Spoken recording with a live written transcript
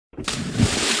2.99.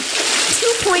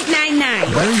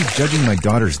 Why are you judging my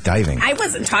daughter's diving? I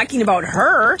wasn't talking about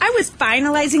her. I was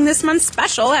finalizing this month's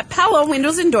special at Pella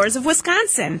Windows and Doors of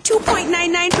Wisconsin.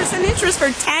 2.99% interest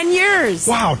for 10 years.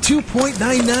 Wow,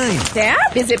 2.99.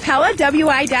 That? Visit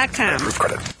PellaWI.com.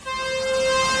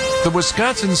 The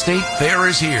Wisconsin State Fair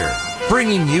is here,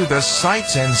 bringing you the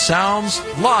sights and sounds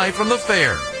live from the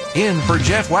fair. In for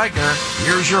Jeff Wagner,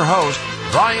 here's your host,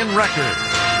 Ryan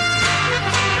Recker.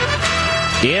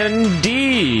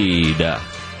 Indeed.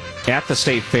 At the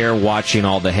State Fair, watching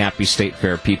all the happy State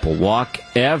Fair people walk,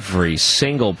 every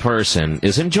single person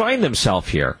is enjoying themselves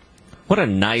here. What a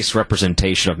nice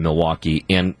representation of Milwaukee,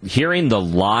 and hearing the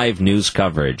live news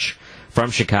coverage from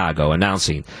Chicago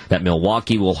announcing that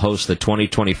Milwaukee will host the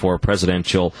 2024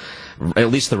 presidential,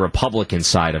 at least the Republican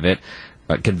side of it,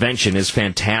 convention is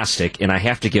fantastic, and I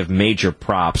have to give major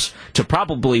props to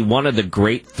probably one of the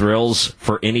great thrills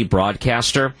for any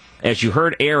broadcaster. As you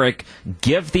heard Eric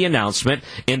give the announcement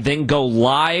and then go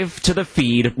live to the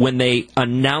feed when they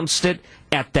announced it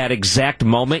at that exact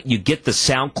moment, you get the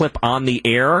sound clip on the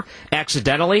air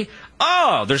accidentally.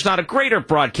 Oh, there's not a greater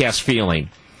broadcast feeling.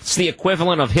 It's the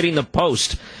equivalent of hitting the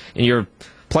post and you're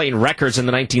playing records in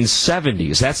the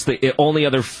 1970s. That's the only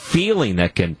other feeling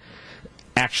that can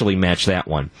actually match that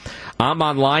one. I'm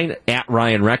online at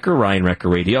Ryan Recker, Ryan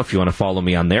Recker Radio, if you want to follow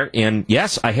me on there. And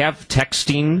yes, I have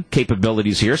texting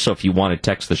capabilities here, so if you want to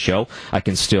text the show, I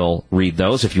can still read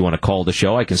those. If you want to call the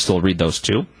show, I can still read those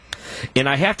too. And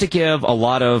I have to give a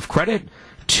lot of credit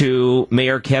to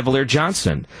Mayor Cavalier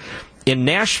Johnson. In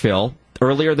Nashville,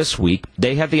 earlier this week,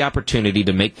 they had the opportunity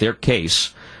to make their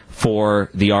case for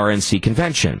the RNC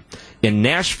convention. In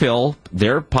Nashville,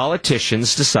 their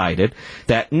politicians decided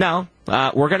that, no,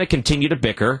 we're going to continue to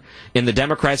bicker. And the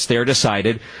Democrats there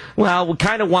decided, well, we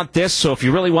kind of want this, so if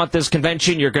you really want this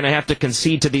convention, you're going to have to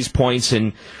concede to these points.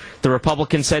 And the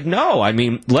Republicans said, no. I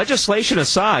mean, legislation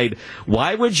aside,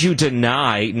 why would you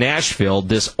deny Nashville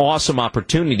this awesome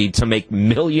opportunity to make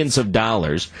millions of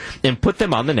dollars and put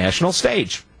them on the national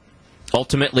stage?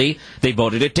 Ultimately, they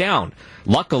voted it down.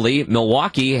 Luckily,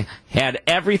 Milwaukee had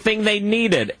everything they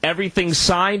needed, everything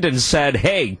signed and said,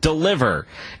 hey, deliver.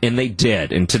 And they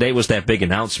did. And today was that big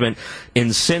announcement.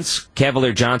 And since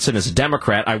Cavalier Johnson is a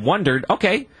Democrat, I wondered,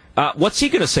 okay, what's he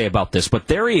going to say about this? But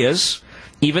there he is,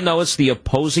 even though it's the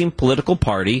opposing political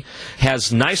party,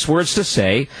 has nice words to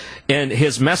say. And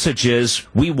his message is,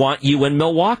 we want you in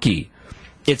Milwaukee.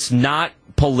 It's not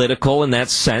political in that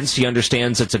sense. He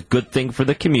understands it's a good thing for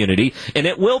the community, and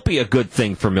it will be a good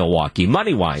thing for Milwaukee,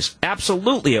 money-wise.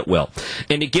 Absolutely it will.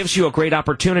 And it gives you a great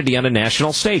opportunity on a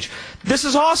national stage. This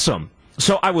is awesome.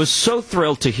 So I was so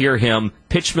thrilled to hear him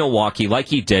pitch Milwaukee like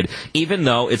he did, even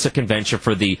though it's a convention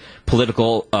for the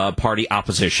political party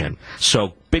opposition.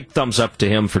 So big thumbs up to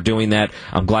him for doing that.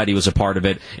 I'm glad he was a part of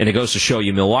it. And it goes to show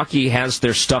you, Milwaukee has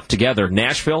their stuff together.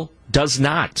 Nashville does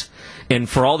not. And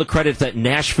for all the credit that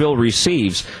Nashville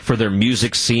receives for their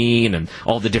music scene and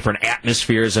all the different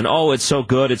atmospheres and, oh, it's so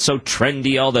good, it's so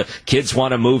trendy, all the kids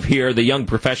want to move here, the young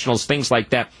professionals, things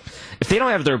like that. If they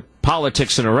don't have their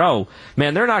politics in a row,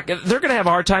 man, they're going to have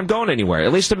a hard time going anywhere.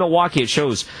 At least in Milwaukee, it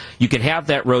shows you can have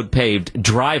that road paved,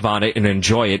 drive on it, and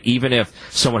enjoy it, even if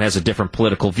someone has a different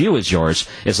political view as yours.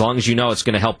 As long as you know it's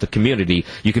going to help the community,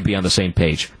 you could be on the same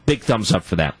page. Big thumbs up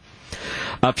for that.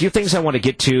 A few things I want to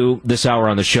get to this hour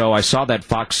on the show. I saw that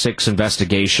Fox 6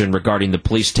 investigation regarding the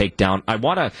police takedown. I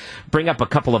want to bring up a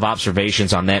couple of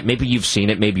observations on that. Maybe you've seen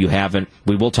it, maybe you haven't.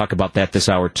 We will talk about that this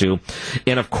hour, too.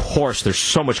 And, of course, there's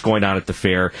so much going on at the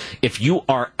fair. If you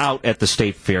are out at the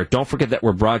State Fair, don't forget that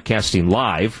we're broadcasting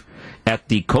live at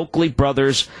the Coakley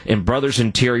Brothers and Brothers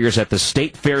Interiors at the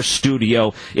State Fair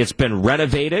studio. It's been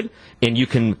renovated, and you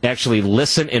can actually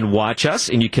listen and watch us,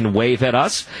 and you can wave at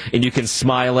us, and you can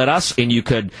smile at us, and you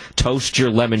could toast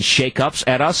your lemon shake-ups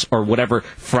at us, or whatever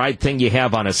fried thing you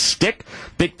have on a stick.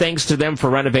 Big thanks to them for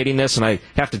renovating this, and I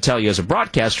have to tell you, as a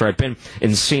broadcaster, I've been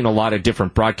and seen a lot of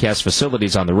different broadcast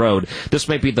facilities on the road. This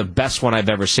may be the best one I've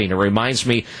ever seen. It reminds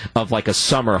me of like a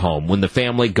summer home, when the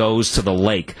family goes to the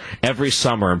lake every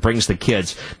summer and brings the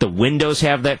kids. The windows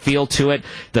have that feel to it,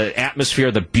 the atmosphere,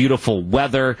 the beautiful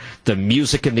weather, the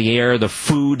music in the air, the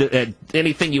food,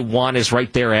 anything you want is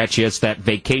right there at you. It's that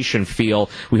vacation feel.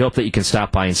 We hope that you can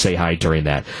stop by and say hi during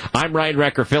that. I'm Ryan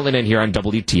Recker, filling in here on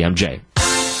WTMJ.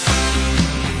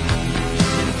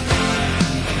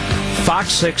 Fox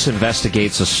 6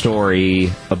 investigates a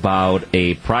story about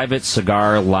a private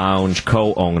cigar lounge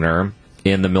co-owner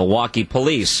in the Milwaukee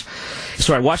police.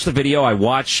 So I watched the video, I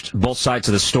watched both sides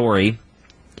of the story,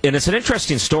 and it's an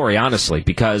interesting story, honestly,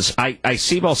 because I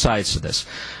see both sides to this.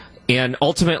 And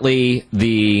ultimately,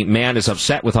 the man is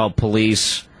upset with how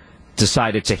police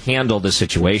decided to handle the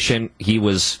situation. He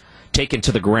was taken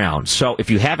to the ground. So if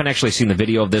you haven't actually seen the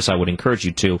video of this, I would encourage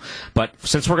you to. But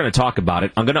since we're going to talk about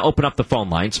it, I'm going to open up the phone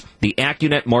lines. The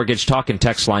AccuNet Mortgage talk and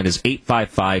text line is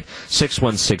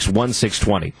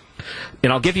 855-616-1620.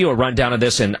 And I'll give you a rundown of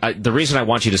this, and the reason I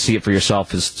want you to see it for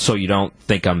yourself is so you don't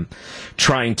think I'm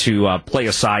trying to play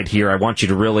a side here. I want you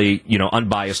to really,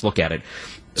 unbiased look at it.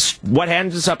 What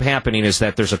ends up happening is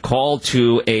that there's a call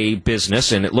to a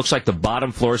business, and it looks like the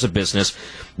bottom floor is a business,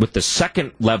 with the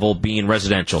second level being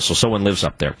residential, so someone lives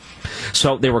up there.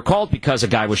 So they were called because a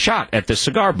guy was shot at this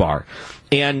cigar bar,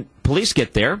 and police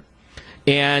get there,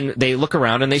 and they look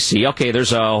around and they see, okay,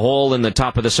 there's a hole in the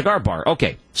top of the cigar bar.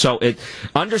 Okay, so it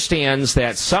understands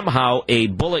that somehow a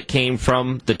bullet came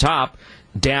from the top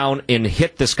down and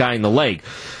hit this guy in the leg.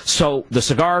 So the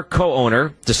cigar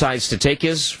co-owner decides to take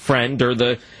his friend or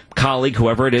the colleague,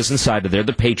 whoever it is inside of there,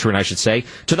 the patron, I should say,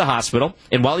 to the hospital.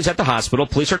 And while he's at the hospital,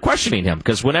 police are questioning him,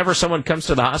 because whenever someone comes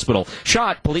to the hospital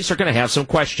shot, police are going to have some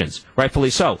questions, rightfully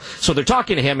so. So they're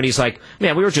talking to him, and he's like,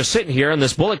 man, we were just sitting here, and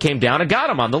this bullet came down and got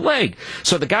him on the leg.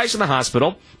 So the guy's in the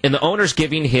hospital, and the owner's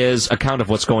giving his account of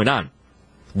what's going on.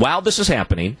 While this is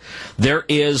happening, there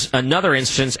is another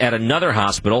instance at another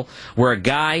hospital where a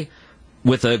guy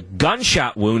with a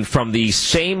gunshot wound from the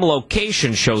same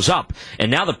location shows up, and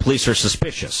now the police are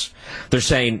suspicious. They're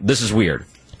saying, this is weird.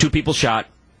 2 people shot,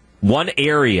 one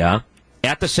area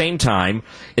at the same time,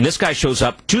 and this guy shows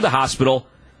up to the hospital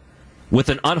with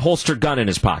an unholstered gun in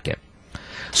his pocket.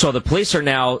 So the police are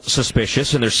now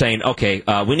suspicious, and they're saying, okay,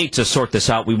 we need to sort this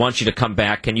out. We want you to come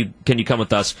back. Can you come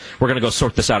with us? We're going to go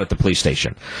sort this out at the police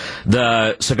station.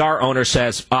 The cigar owner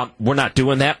says, we're not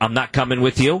doing that. I'm not coming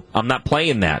with you. I'm not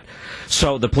playing that.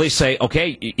 So the police say,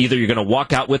 okay, either you're going to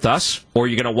walk out with us or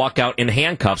you're going to walk out in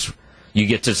handcuffs. You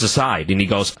get to decide. And he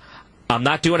goes, I'm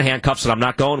not doing handcuffs and I'm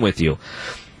not going with you.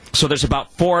 So there's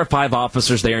about 4 or 5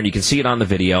 officers there, and you can see it on the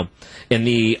video. And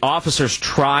the officers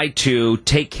try to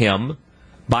take him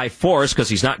by force, because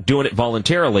he's not doing it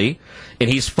voluntarily, and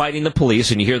he's fighting the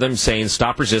police, and you hear them saying,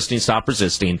 stop resisting, stop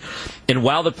resisting. And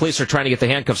while the police are trying to get the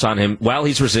handcuffs on him, while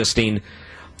he's resisting,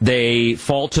 they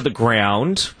fall to the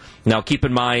ground. Now, keep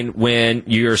in mind, when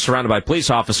you're surrounded by police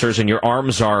officers and your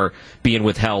arms are being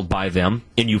withheld by them,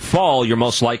 and you fall, you're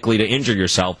most likely to injure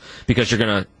yourself, because you're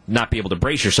going to not be able to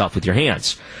brace yourself with your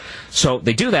hands. So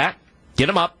they do that, get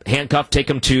him up, handcuffed, take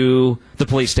him to the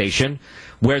police station,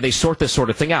 where they sort this sort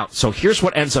of thing out. So here's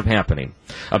what ends up happening.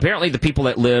 Apparently the people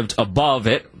that lived above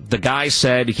it, the guy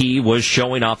said he was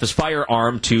showing off his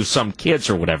firearm to some kids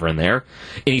or whatever in there,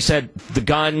 and he said the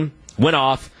gun went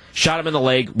off, shot him in the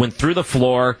leg, went through the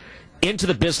floor, into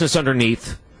the business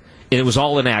underneath, and it was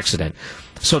all an accident.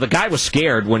 So the guy was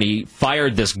scared when he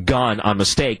fired this gun on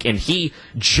mistake, and he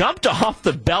jumped off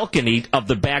the balcony of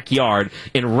the backyard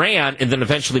and ran, and then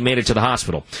eventually made it to the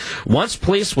hospital. Once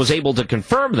police was able to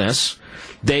confirm this,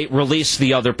 they released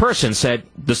the other person, said,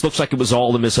 this looks like it was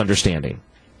all a misunderstanding.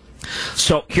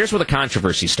 So here's where the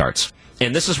controversy starts.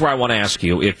 And this is where I want to ask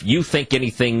you if you think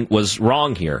anything was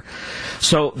wrong here.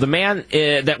 So the man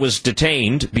that was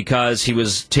detained because he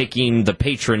was taking the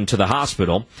patron to the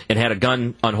hospital and had a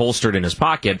gun unholstered in his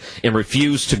pocket and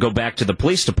refused to go back to the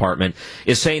police department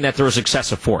is saying that there was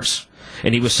excessive force.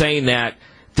 And he was saying that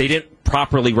they didn't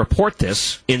properly report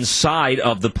this inside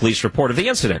of the police report of the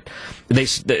incident. They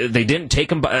didn't take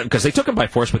him because they took him by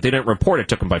force, but they didn't report it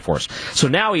took him by force. So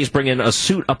now he's bringing a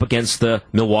suit up against the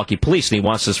Milwaukee police, and he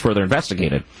wants this further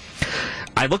investigated.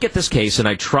 I look at this case, and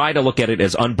I try to look at it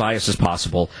as unbiased as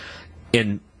possible.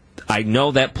 And I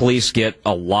know that police get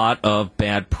a lot of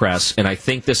bad press, and I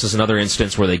think this is another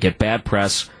instance where they get bad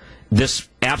press. This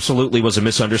absolutely was a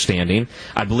misunderstanding.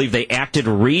 I believe they acted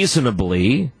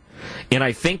reasonably. And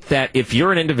I think that if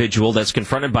you're an individual that's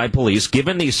confronted by police,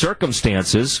 given these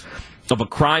circumstances of a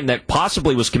crime that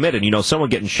possibly was committed, someone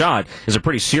getting shot is a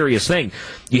pretty serious thing,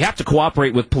 you have to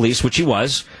cooperate with police, which he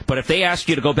was. But if they ask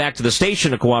you to go back to the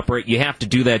station to cooperate, you have to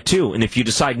do that too. And if you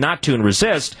decide not to and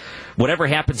resist, whatever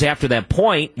happens after that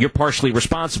point, you're partially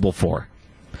responsible for.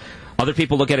 Other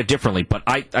people look at it differently, but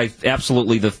I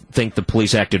absolutely think the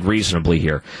police acted reasonably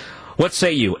here. What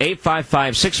say you?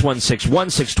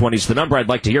 855-616-1620 is the number. I'd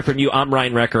like to hear from you. I'm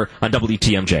Ryan Recker on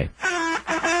WTMJ.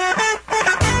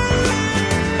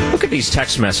 Look at these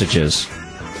text messages.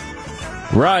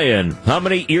 Ryan, how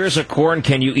many ears of corn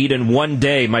can you eat in one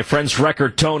day? My friend's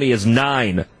record, Tony, is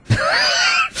 9.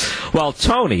 Well,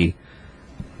 Tony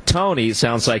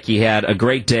sounds like he had a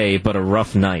great day, but a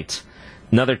rough night.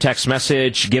 Another text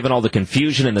message, given all the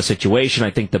confusion in the situation,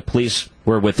 I think the police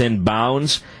were within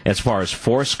bounds as far as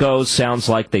force goes. Sounds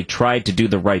like they tried to do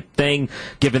the right thing,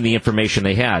 given the information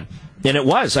they had. And it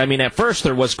was. I mean, at first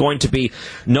there was going to be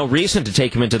no reason to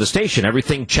take him into the station.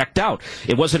 Everything checked out.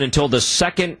 It wasn't until the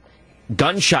second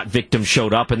gunshot victim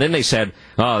showed up, and then they said,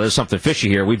 oh, there's something fishy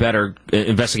here. We better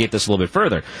investigate this a little bit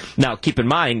further. Now, keep in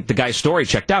mind, the guy's story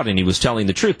checked out, and he was telling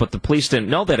the truth, but the police didn't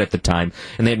know that at the time,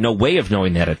 and they had no way of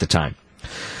knowing that at the time.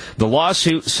 The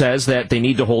lawsuit says that they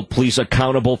need to hold police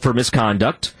accountable for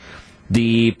misconduct.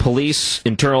 The police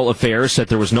internal affairs said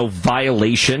there was no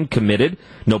violation committed,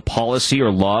 no policy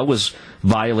or law was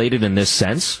violated in this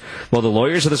sense. Well, the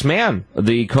lawyers of this man,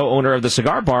 the co-owner of the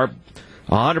cigar bar,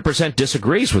 100%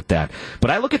 disagrees with that.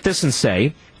 But I look at this and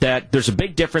say that there's a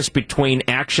big difference between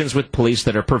actions with police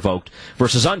that are provoked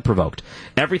versus unprovoked.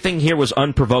 Everything here was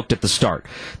unprovoked at the start.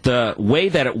 The way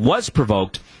that it was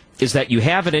provoked is that you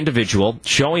have an individual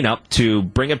showing up to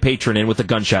bring a patron in with a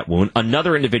gunshot wound.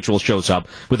 Another individual shows up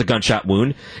with a gunshot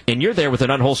wound, and you're there with an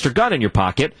unholstered gun in your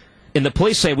pocket. And the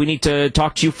police say, we need to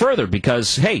talk to you further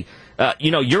because, hey,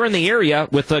 you're in the area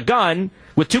with a gun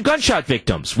with 2 gunshot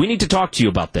victims. We need to talk to you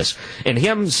about this. And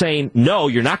him saying, no,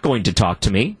 you're not going to talk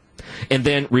to me, and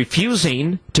then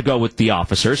refusing to go with the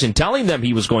officers and telling them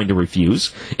he was going to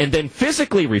refuse, and then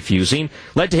physically refusing,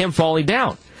 led to him falling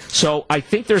down. So I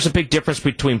think there's a big difference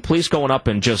between police going up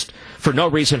and just for no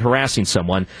reason harassing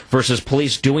someone versus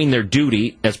police doing their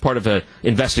duty as part of an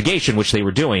investigation, which they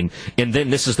were doing, and then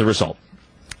this is the result.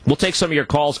 We'll take some of your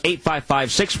calls,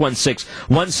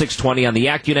 855-616-1620 on the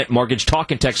AccuNet Mortgage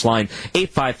Talk and Text line.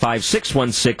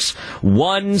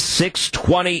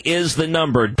 855-616-1620 is the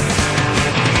number.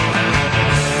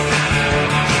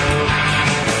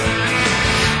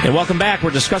 And welcome back.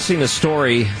 We're discussing the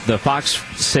story, the Fox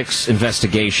 6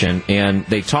 investigation, and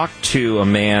they talked to a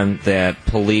man that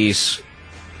police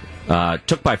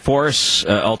took by force,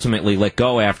 ultimately let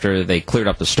go after they cleared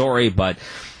up the story. But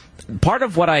part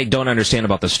of what I don't understand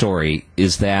about the story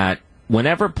is that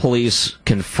whenever police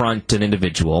confront an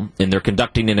individual and they're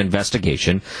conducting an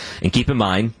investigation, and keep in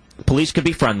mind, police could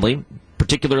be friendly,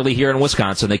 particularly here in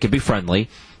Wisconsin, they could be friendly.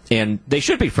 And they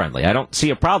should be friendly. I don't see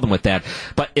a problem with that.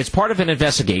 But it's part of an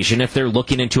investigation. If they're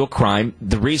looking into a crime,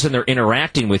 the reason they're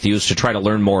interacting with you is to try to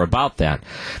learn more about that.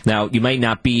 Now, you may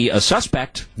not be a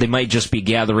suspect. They might just be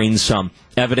gathering some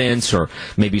evidence or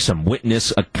maybe some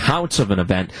witness accounts of an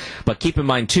event. But keep in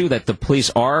mind, too, that the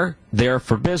police are there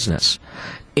for business.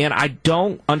 And I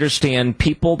don't understand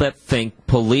people that think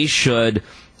police should...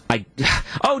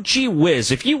 oh, gee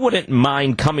whiz, if you wouldn't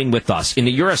mind coming with us, and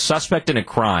you're a suspect in a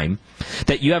crime,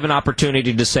 that you have an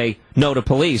opportunity to say no to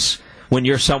police when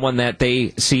you're someone that they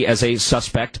see as a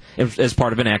suspect as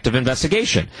part of an active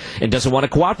investigation and doesn't want to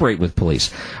cooperate with police.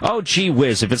 Oh, gee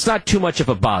whiz, if it's not too much of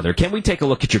a bother, can we take a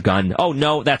look at your gun? Oh,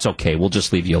 no, that's okay. We'll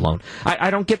just leave you alone.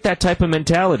 I don't get that type of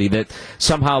mentality that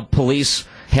somehow police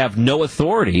have no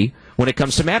authority when it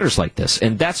comes to matters like this,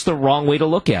 and that's the wrong way to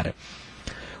look at it.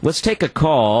 Let's take a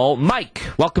call. Mike,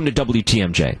 welcome to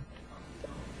WTMJ.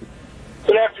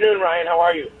 Good afternoon, Ryan. How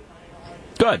are you?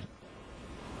 Good.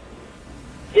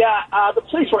 Yeah, the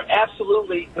police were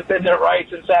absolutely within their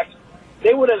rights. In fact,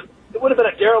 it would have been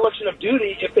a dereliction of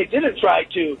duty if they didn't try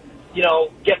to,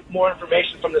 get more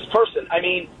information from this person. I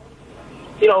mean,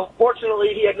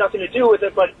 fortunately he had nothing to do with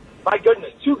it, but my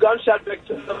goodness, 2 gunshot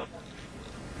victims.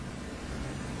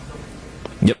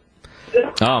 Yep.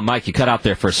 Oh, Mike, you cut out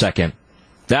there for a second.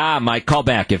 Mike, call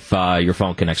back if your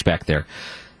phone connects back there.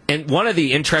 And one of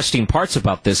the interesting parts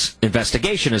about this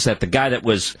investigation is that the guy that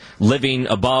was living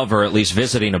above, or at least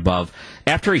visiting above,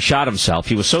 after he shot himself,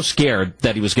 he was so scared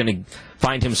that he was going to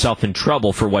find himself in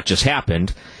trouble for what just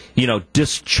happened.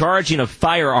 Discharging a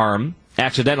firearm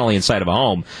accidentally inside of a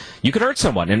home, you could hurt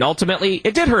someone. And ultimately,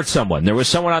 it did hurt someone. There was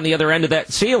someone on the other end of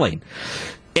that ceiling.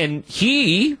 And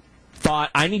he thought,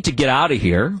 I need to get out of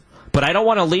here. But I don't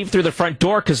want to leave through the front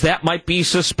door because that might be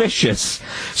suspicious.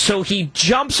 So he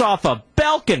jumps off a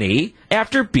balcony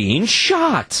after being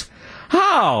shot.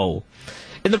 How?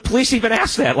 And the police even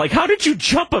asked that. Like, how did you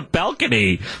jump a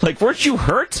balcony? Like, weren't you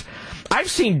hurt?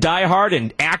 I've seen Die Hard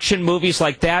and action movies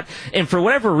like that, and for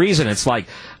whatever reason, it's like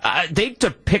they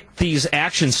depict these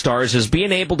action stars as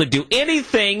being able to do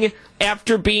anything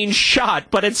after being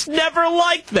shot, but it's never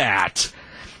like that.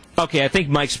 Okay, I think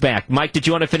Mike's back. Mike, did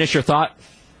you want to finish your thought?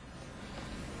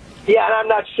 Yeah, and I'm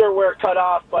not sure where it cut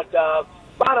off, but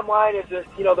bottom line is that,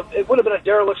 it would have been a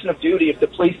dereliction of duty if the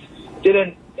police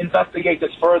didn't investigate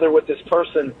this further with this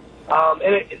person.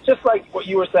 And it's just like what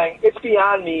you were saying. It's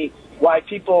beyond me why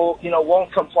people,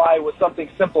 won't comply with something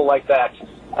simple like that.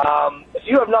 If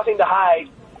you have nothing to hide,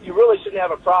 you really shouldn't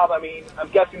have a problem. I mean,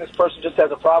 I'm guessing this person just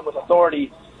has a problem with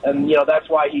authority, and, that's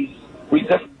why he's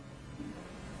resisting.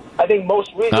 I think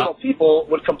most reasonable people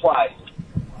would comply.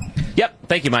 Yep,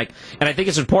 thank you, Mike. And I think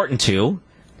it's important, too,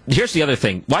 here's the other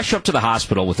thing. Why show up to the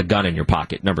hospital with a gun in your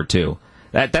pocket, number two?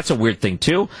 That's a weird thing,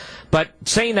 too. But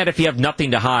saying that if you have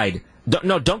nothing to hide,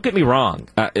 don't get me wrong.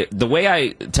 The way I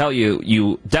tell you,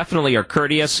 you definitely are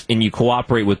courteous and you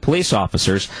cooperate with police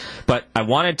officers. But I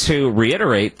wanted to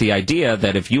reiterate the idea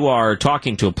that if you are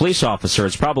talking to a police officer,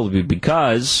 it's probably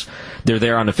because they're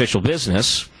there on official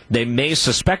business. They may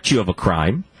suspect you of a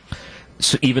crime,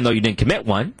 so even though you didn't commit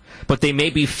one, but they may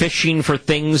be fishing for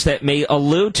things that may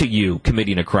allude to you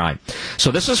committing a crime.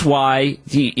 So this is why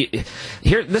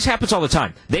this happens all the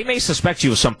time. They may suspect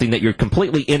you of something that you're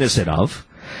completely innocent of,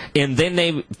 and then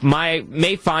they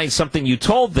may find something you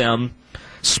told them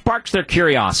sparks their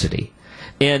curiosity,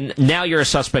 and now you're a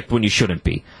suspect when you shouldn't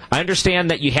be. I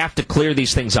understand that you have to clear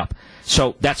these things up.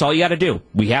 So that's all you got to do.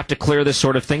 We have to clear this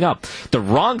sort of thing up. The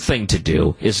wrong thing to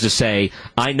do is to say,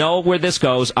 I know where this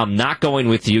goes. I'm not going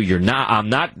with you. I'm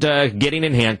not getting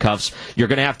in handcuffs. You're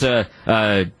going to have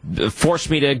to force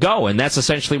me to go. And that's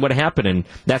essentially what happened. And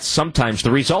that's sometimes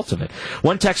the result of it.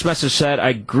 One text message said, I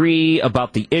agree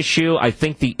about the issue. I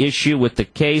think the issue with the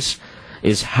case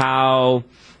is how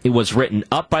it was written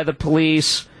up by the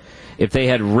police. If they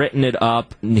had written it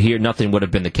up here, nothing would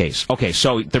have been the case. Okay,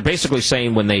 so they're basically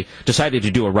saying when they decided to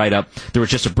do a write-up, there was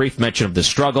just a brief mention of the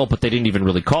struggle, but they didn't even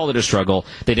really call it a struggle.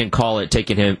 They didn't call it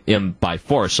taking him by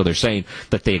force. So they're saying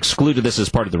that they excluded this as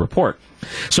part of the report.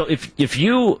 So if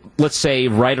you, let's say,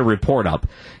 write a report up,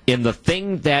 and the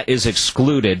thing that is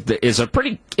excluded is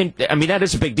that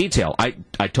is a big detail.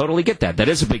 I totally get that. That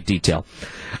is a big detail.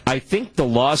 I think the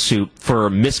lawsuit for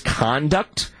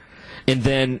misconduct, and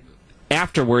then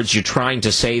afterwards you're trying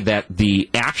to say that the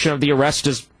action of the arrest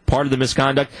is part of the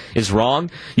misconduct is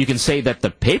wrong. You can say that the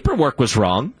paperwork was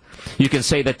wrong. You can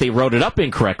say that they wrote it up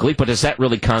incorrectly, but does that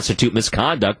really constitute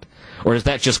misconduct? Or does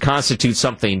that just constitute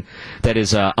something that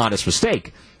is an honest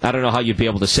mistake? I don't know how you'd be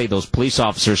able to say those police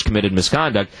officers committed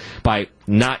misconduct by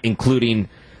not including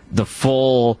the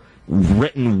full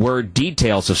written word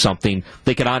details of something.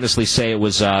 They could honestly say it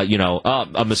was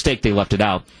a mistake, they left it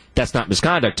out. That's not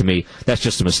misconduct to me. That's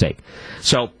just a mistake.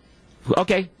 So,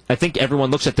 okay, I think everyone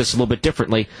looks at this a little bit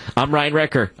differently. I'm Ryan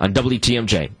Recker on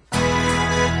WTMJ.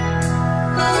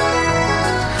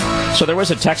 So there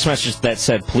was a text message that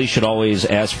said police should always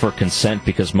ask for consent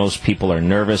because most people are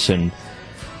nervous and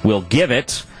will give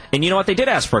it. And you know what? They did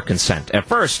ask for consent. At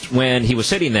first, when he was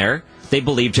sitting there, they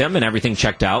believed him and everything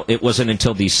checked out. It wasn't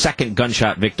until the second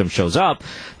gunshot victim shows up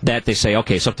that they say,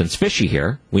 okay, something's fishy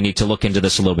here. We need to look into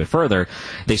this a little bit further.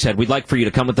 They said, we'd like for you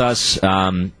to come with us. You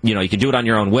can do it on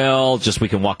your own will. Just we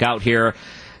can walk out here.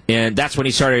 And that's when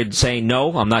he started saying,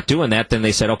 no, I'm not doing that. Then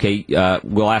they said, okay,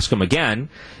 we'll ask him again.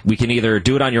 We can either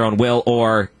do it on your own will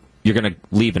or you're going to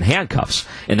leave in handcuffs.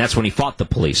 And that's when he fought the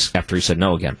police after he said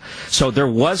no again. So there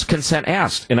was consent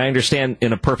asked. And I understand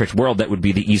in a perfect world that would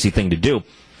be the easy thing to do.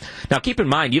 Now, keep in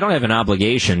mind, you don't have an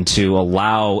obligation to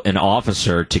allow an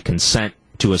officer to consent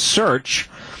to a search.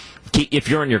 If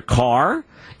you're in your car,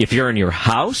 if you're in your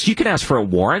house, you can ask for a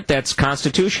warrant. That's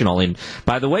constitutional. And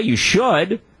by the way, you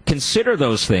should consider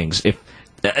those things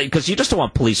because you just don't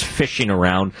want police fishing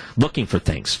around looking for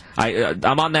things.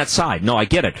 I'm on that side. No, I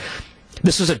get it.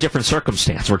 This is a different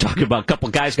circumstance. We're talking about a couple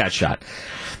guys got shot.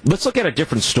 Let's look at a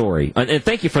different story. And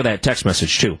thank you for that text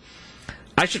message, too.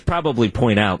 I should probably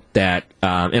point out that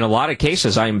in a lot of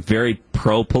cases, I am very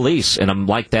pro-police, and I'm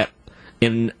like that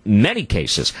in many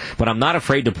cases. But I'm not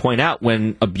afraid to point out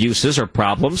when abuses or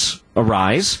problems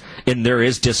arise, and there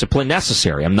is discipline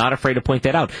necessary. I'm not afraid to point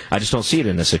that out. I just don't see it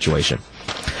in this situation.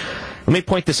 Let me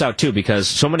point this out, too, because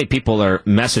so many people are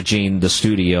messaging the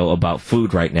studio about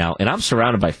food right now, and I'm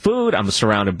surrounded by food. I'm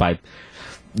surrounded by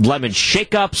lemon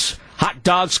shake-ups, hot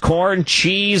dogs, corn,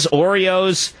 cheese,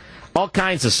 Oreos, all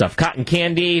kinds of stuff. Cotton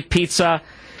candy, pizza.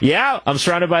 Yeah, I'm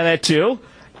surrounded by that, too.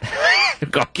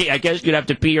 Okay, I guess you'd have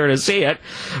to be here to see it.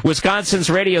 Wisconsin's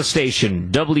radio station,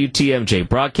 WTMJ,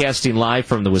 broadcasting live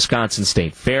from the Wisconsin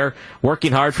State Fair,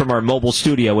 working hard from our mobile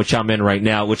studio, which I'm in right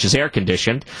now, which is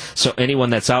air-conditioned. So anyone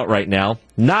that's out right now,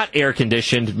 not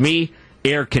air-conditioned, me,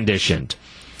 air-conditioned.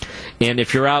 And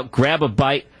if you're out, grab a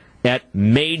bite at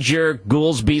Major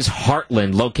Goolsby's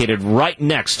Heartland, located right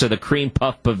next to the Cream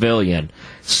Puff Pavilion.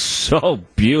 So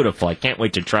beautiful. I can't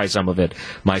wait to try some of it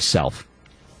myself.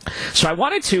 So I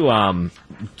wanted to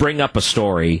bring up a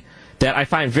story that I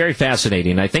find very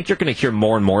fascinating. I think you're going to hear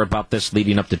more and more about this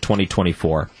leading up to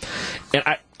 2024. And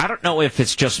I don't know if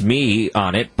it's just me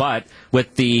on it, but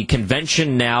with the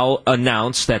convention now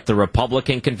announced that the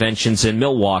Republican convention's in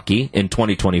Milwaukee in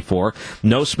 2024,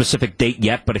 no specific date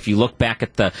yet, but if you look back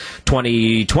at the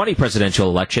 2020 presidential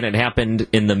election, it happened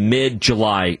in the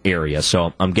mid-July area,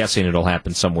 so I'm guessing it'll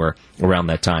happen somewhere around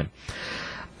that time.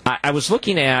 I was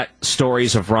looking at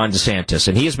stories of Ron DeSantis,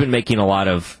 and he has been making a lot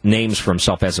of names for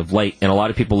himself as of late, and a lot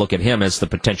of people look at him as the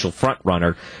potential front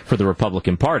runner for the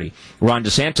Republican Party. Ron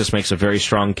DeSantis makes a very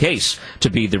strong case to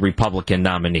be the Republican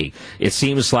nominee. It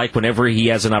seems like whenever he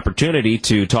has an opportunity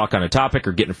to talk on a topic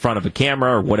or get in front of a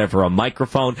camera or whatever, a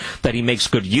microphone, that he makes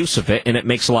good use of it, and it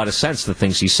makes a lot of sense, the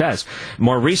things he says.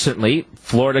 More recently,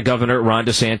 Florida Governor Ron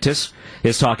DeSantis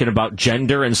is talking about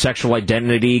gender and sexual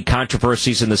identity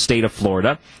controversies in the state of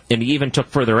Florida. And he even took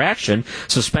further action,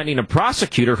 suspending a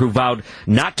prosecutor who vowed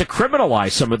not to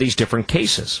criminalize some of these different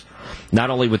cases. Not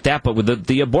only with that, but with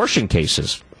the abortion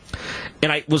cases.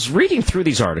 And I was reading through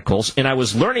these articles, and I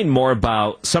was learning more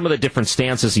about some of the different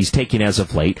stances he's taking as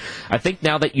of late. I think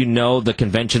now that you know the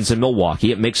conventions in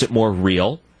Milwaukee, it makes it more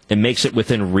real. It makes it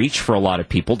within reach for a lot of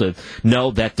people to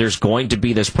know that there's going to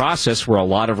be this process where a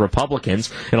lot of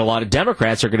Republicans and a lot of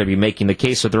Democrats are going to be making the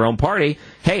case of their own party.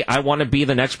 Hey, I want to be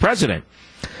the next president.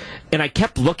 And I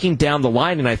kept looking down the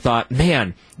line, and I thought,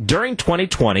 man, during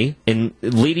 2020 and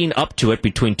leading up to it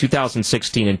between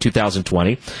 2016 and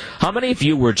 2020, how many of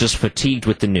you were just fatigued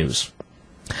with the news?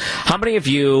 How many of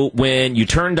you, when you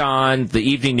turned on the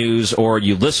evening news or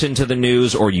you listened to the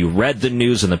news or you read the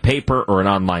news in the paper or an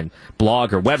online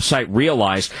blog or website,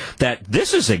 realized that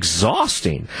this is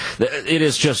exhausting? It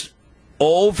is just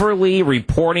overly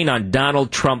reporting on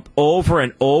Donald Trump over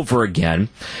and over again.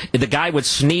 The guy would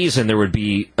sneeze and there would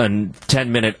be a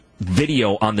 10-minute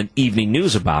video on the evening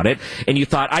news about it, and you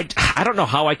thought, I don't know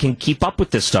how I can keep up with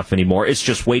this stuff anymore. It's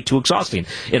just way too exhausting.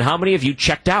 And how many of you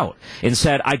checked out and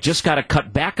said, I just got to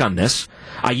cut back on this?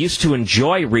 I used to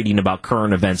enjoy reading about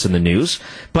current events in the news,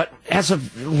 but as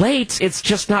of late, it's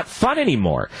just not fun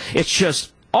anymore. It's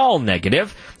just all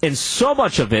negative, and so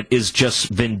much of it is just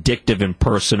vindictive and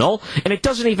personal, and it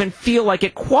doesn't even feel like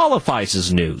it qualifies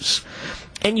as news.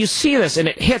 And you see this, and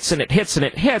it hits, and it hits, and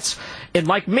it hits, and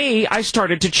like me, I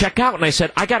started to check out, and I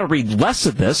said, I got to read less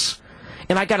of this,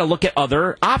 and I got to look at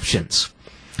other options.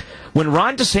 When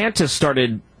Ron DeSantis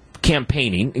started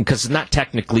campaigning, because not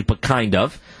technically, but kind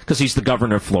of, because he's the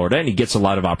governor of Florida, and he gets a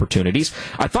lot of opportunities,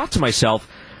 I thought to myself,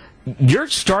 you're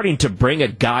starting to bring a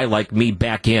guy like me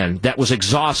back in that was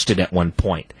exhausted at one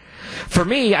point. For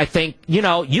me, I think,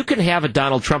 you can have a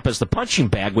Donald Trump as the punching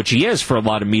bag, which he is for a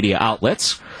lot of media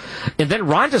outlets. And then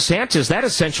Ron DeSantis, that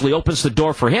essentially opens the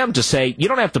door for him to say, you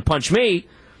don't have to punch me,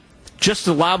 just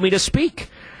allow me to speak.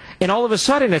 And all of a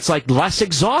sudden, it's like less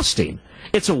exhausting.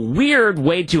 It's a weird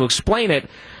way to explain it,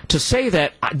 to say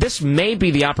that this may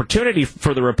be the opportunity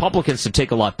for the Republicans to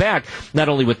take a lot back, not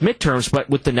only with midterms, but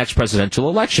with the next presidential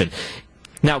election.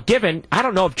 Now, I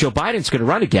don't know if Joe Biden's going to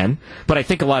run again, but I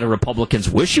think a lot of Republicans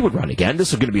wish he would run again.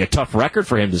 This is going to be a tough record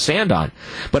for him to stand on.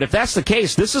 But if that's the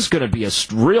case, this is going to be a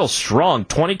real strong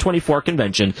 2024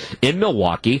 convention in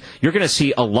Milwaukee. You're going to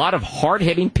see a lot of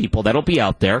hard-hitting people that'll be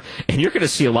out there, and you're going to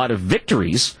see a lot of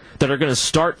victories that are going to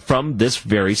start from this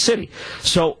very city.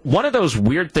 So one of those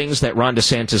weird things that Ron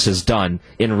DeSantis has done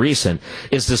in recent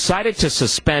is decided to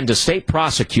suspend a state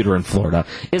prosecutor in Florida.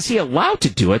 Is he allowed to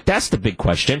do it? That's the big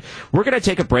question. We're going to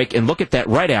take a break and look at that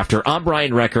right after. I'm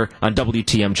Brian Recker on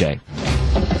WTMJ.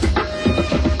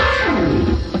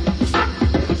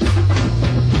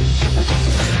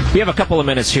 We have a couple of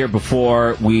minutes here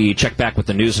before we check back with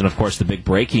the news and, of course, the big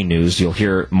breaking news. You'll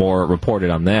hear more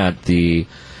reported on that. The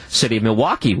city of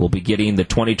Milwaukee will be getting the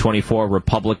 2024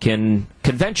 Republican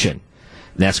convention.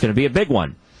 That's going to be a big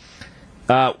one.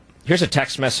 Here's a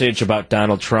text message about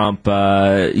Donald Trump.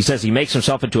 He says he makes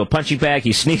himself into a punching bag.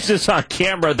 He sneezes on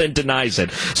camera, then denies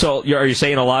it. So are you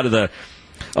saying a lot of the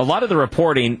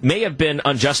reporting may have been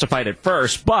unjustified at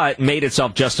first, but made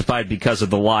itself justified because of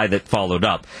the lie that followed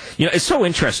up? It's so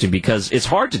interesting because it's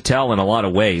hard to tell in a lot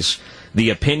of ways the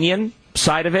opinion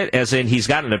side of it, as in he's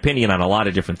got an opinion on a lot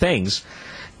of different things,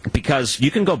 because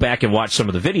you can go back and watch some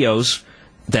of the videos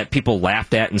that people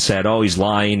laughed at and said, oh, he's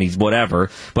lying, he's whatever.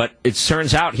 But it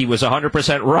turns out he was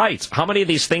 100% right. How many of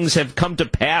these things have come to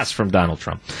pass from Donald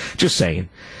Trump? Just saying.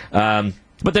 But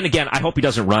then again, I hope he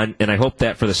doesn't run, and I hope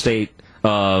that for the state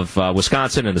of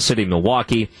Wisconsin and the city of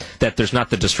Milwaukee, that there's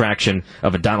not the distraction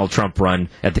of a Donald Trump run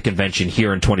at the convention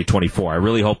here in 2024. I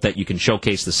really hope that you can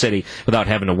showcase the city without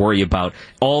having to worry about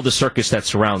all the circus that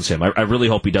surrounds him. I really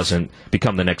hope he doesn't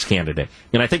become the next candidate.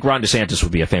 And I think Ron DeSantis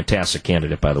would be a fantastic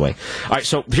candidate, by the way. All right,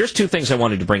 so here's two things I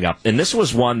wanted to bring up. And this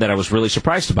was one that I was really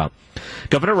surprised about.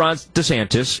 Governor Ron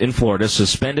DeSantis in Florida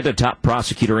suspended a top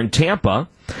prosecutor in Tampa,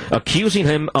 accusing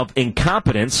him of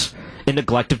incompetence and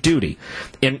neglect of duty.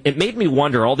 And it made me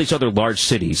wonder, all these other large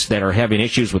cities that are having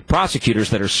issues with prosecutors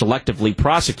that are selectively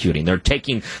prosecuting. They're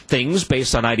taking things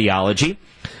based on ideology,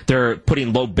 They're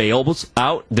putting low bails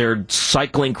out. They're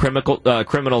cycling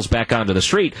criminals back onto the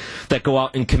street that go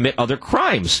out and commit other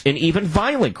crimes, and even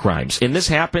violent crimes. And this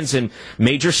happens in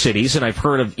major cities, and I've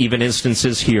heard of even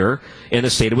instances here in the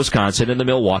state of Wisconsin in the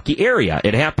Milwaukee area.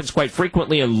 It happens quite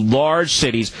frequently in large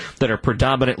cities that are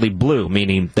predominantly blue,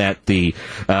 meaning that the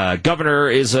governor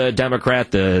is a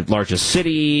Democrat, the largest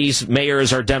cities,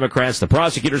 mayors are Democrats, the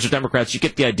prosecutors are Democrats. You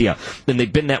get the idea. And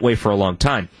they've been that way for a long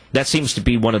time. That seems to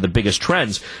be one of the biggest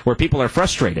trends where people are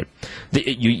frustrated.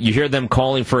 You hear them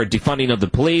calling for a defunding of the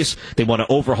police. They want to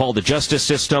overhaul the justice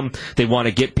system. They want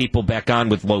to get people back on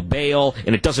with low bail.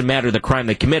 And it doesn't matter the crime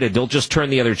they committed. They'll just turn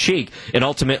the other cheek. And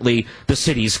ultimately, the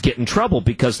cities get in trouble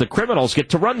because the criminals get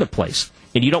to run the place.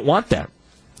 And you don't want that.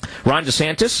 Ron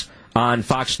DeSantis on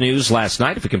Fox News last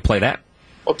night, if we can play that.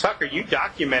 Well, Tucker, you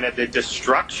documented the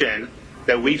destruction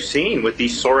that we've seen with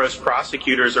these Soros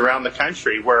prosecutors around the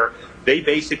country, where they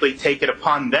basically take it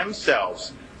upon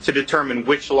themselves to determine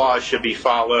which laws should be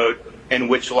followed and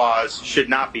which laws should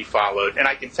not be followed. And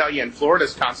I can tell you in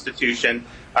Florida's Constitution,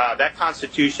 that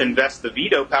Constitution vests the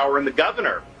veto power in the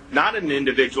governor, not an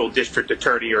individual district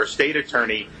attorney or a state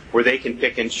attorney where they can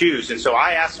pick and choose. And so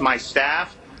I asked my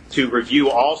staff to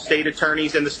review all state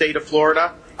attorneys in the state of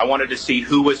Florida. I wanted to see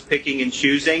who was picking and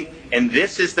choosing. And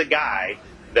this is the guy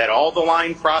that all the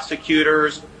line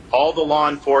prosecutors, all the law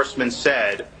enforcement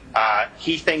said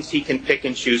he thinks he can pick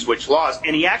and choose which laws.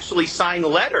 And he actually signed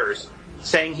letters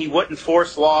saying he wouldn't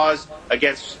force laws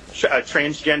against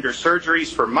transgender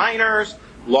surgeries for minors,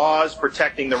 laws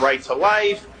protecting the right to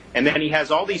life. And then he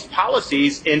has all these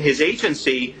policies in his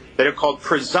agency that are called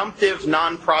presumptive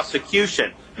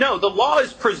non-prosecution. No, the law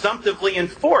is presumptively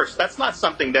enforced. That's not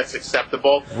something that's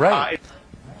acceptable. Right.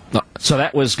 So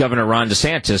that was Governor Ron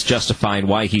DeSantis justifying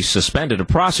why he suspended a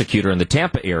prosecutor in the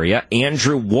Tampa area.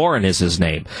 Andrew Warren is his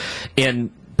name.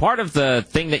 And part of the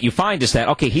thing that you find is that,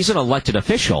 okay, he's an elected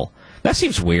official. That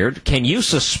seems weird. Can you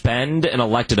suspend an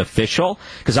elected official?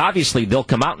 Because obviously they'll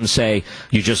come out and say,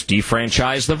 you just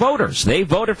defranchise the voters. They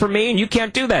voted for me, and you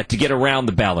can't do that to get around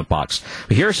the ballot box.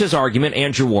 Here's his argument,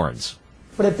 Andrew Warren's.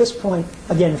 But at this point,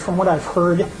 again, from what I've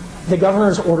heard, the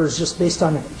governor's order is just based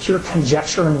on pure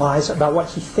conjecture and lies about what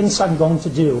he thinks I'm going to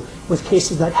do with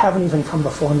cases that haven't even come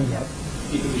before me yet.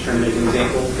 Do you think he's trying to make an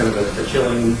example, kind of a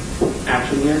chilling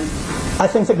action here? I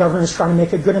think the governor is trying to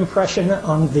make a good impression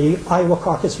on the Iowa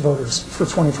caucus voters for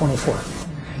 2024.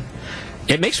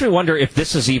 It makes me wonder if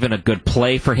this is even a good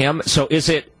play for him. So is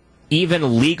it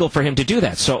even legal for him to do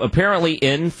that? So apparently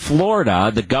in Florida,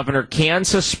 the governor can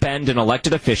suspend an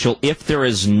elected official if there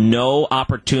is no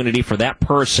opportunity for that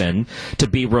person to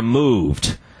be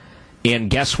removed.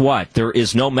 And guess what? There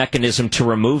is no mechanism to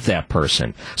remove that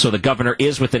person. So the governor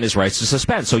is within his rights to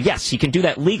suspend. So yes, he can do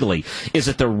that legally. Is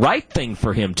it the right thing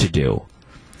for him to do?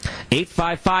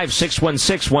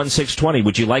 855-616-1620.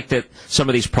 Would you like that some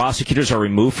of these prosecutors are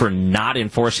removed for not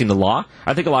enforcing the law?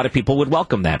 I think a lot of people would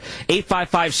welcome that.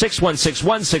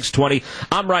 855-616-1620.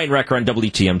 I'm Ryan Recker on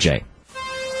WTMJ.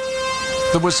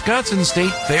 The Wisconsin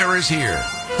State Fair is here,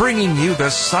 bringing you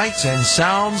the sights and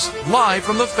sounds live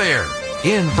from the fair.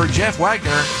 In for Jeff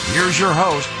Wagner, here's your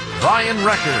host, Ryan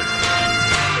Recker.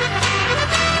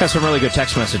 Got some really good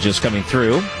text messages coming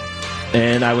through,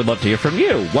 and I would love to hear from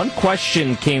you. One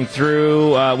question came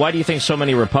through, why do you think so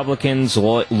many Republicans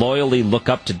loyally look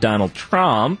up to Donald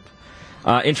Trump?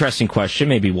 Interesting question.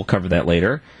 Maybe we'll cover that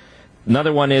later.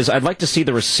 Another one is, I'd like to see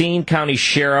the Racine County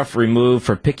Sheriff removed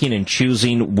for picking and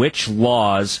choosing which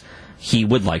laws he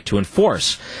would like to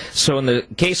enforce. So in the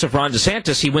case of Ron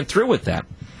DeSantis, he went through with that.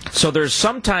 So there's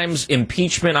sometimes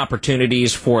impeachment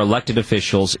opportunities for elected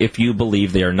officials if you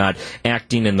believe they are not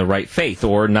acting in the right faith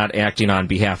or not acting on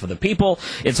behalf of the people.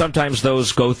 And sometimes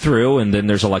those go through, and then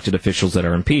there's elected officials that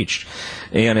are impeached.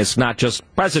 And it's not just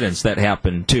presidents that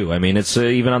happen, too. I mean, it's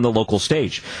even on the local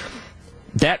stage.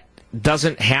 That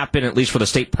doesn't happen, at least for the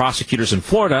state prosecutors in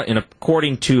Florida, and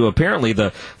according to apparently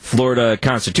the Florida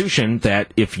Constitution,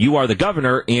 that if you are the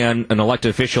governor and an elected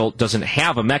official doesn't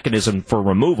have a mechanism for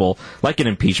removal, like an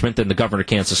impeachment, then the governor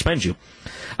can't suspend you.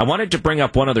 I wanted to bring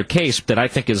up one other case that I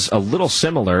think is a little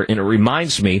similar, and it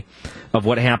reminds me of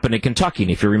what happened in Kentucky.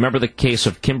 And if you remember, the case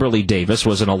of Kimberly Davis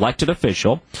was an elected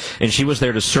official, and she was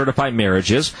there to certify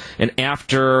marriages. And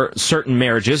after certain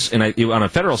marriages, and on a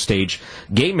federal stage,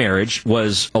 gay marriage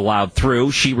was allowed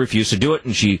through. She refused to do it,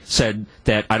 and she said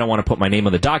that I don't want to put my name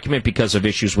on the document because of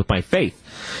issues with my faith.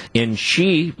 And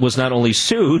she was not only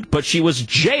sued, but she was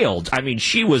jailed. I mean,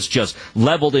 she was just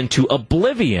leveled into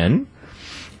oblivion.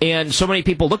 And so many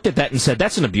people looked at that and said,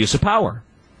 that's an abuse of power.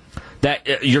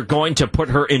 That you're going to put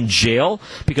her in jail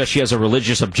because she has a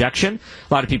religious objection?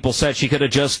 A lot of people said she could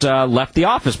have just left the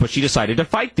office, but she decided to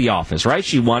fight the office, right?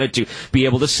 She wanted to be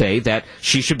able to say that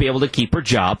she should be able to keep her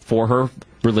job for her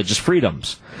religious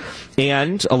freedoms.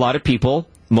 And a lot of people,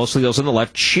 mostly those on the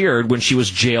left, cheered when she was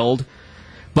jailed.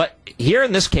 But here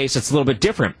in this case, it's a little bit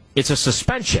different. It's a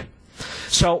suspension.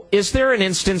 So is there an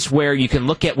instance where you can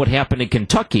look at what happened in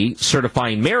Kentucky,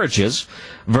 certifying marriages,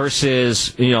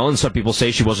 versus, and some people say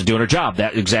she wasn't doing her job.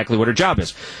 That's exactly what her job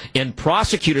is. And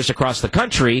prosecutors across the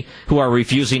country who are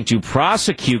refusing to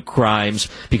prosecute crimes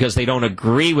because they don't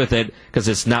agree with it because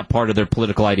it's not part of their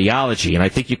political ideology. And I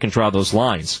think you can draw those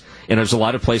lines. And there's a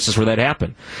lot of places where that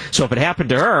happened. So if it happened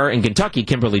to her in Kentucky,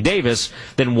 Kimberly Davis,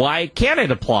 then why can't it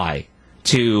apply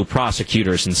to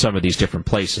prosecutors in some of these different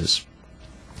places?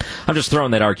 I'm just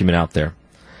throwing that argument out there.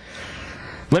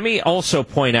 Let me also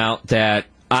point out that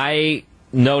I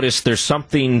noticed there's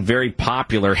something very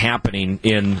popular happening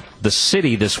in the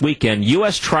city this weekend.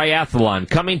 U.S. Triathlon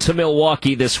coming to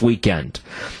Milwaukee this weekend.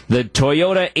 The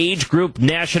Toyota Age Group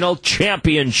National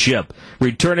Championship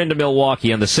returning to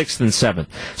Milwaukee on the 6th and 7th.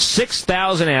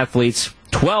 6,000 athletes,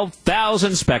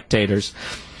 12,000 spectators.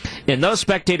 And those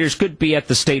spectators could be at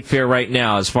the State Fair right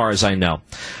now, as far as I know.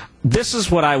 This is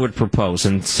what I would propose,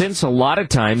 and since a lot of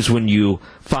times when you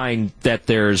find that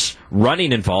there's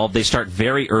running involved, they start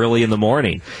very early in the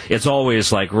morning. It's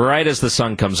always like right as the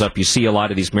sun comes up, you see a lot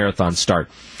of these marathons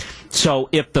start. So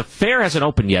if the fair hasn't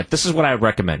opened yet, this is what I would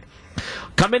recommend.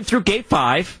 Come in through Gate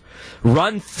 5,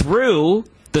 run through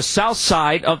the south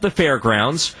side of the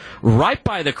fairgrounds, right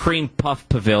by the Cream Puff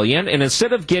Pavilion, and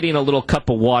instead of getting a little cup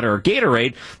of water or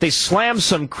Gatorade, they slam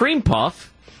some Cream Puff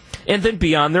and then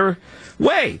be on their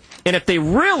way. And if they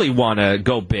really want to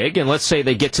go big, and let's say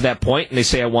they get to that point and they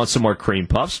say, I want some more cream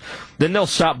puffs, then they'll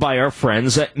stop by our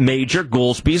friends at Major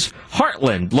Goolsby's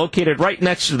Heartland, located right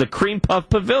next to the Cream Puff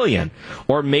Pavilion,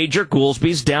 or Major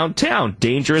Goolsby's downtown,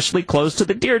 dangerously close to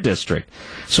the Deer District.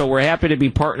 So we're happy to be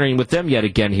partnering with them yet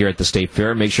again here at the State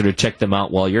Fair. Make sure to check them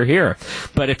out while you're here.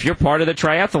 But if you're part of the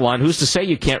triathlon, who's to say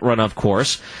you can't run off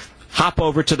course? Hop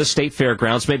over to the State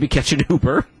Fairgrounds, maybe catch an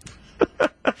Uber,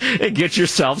 and get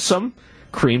yourself some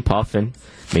cream puff and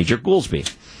Major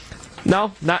Goolsby.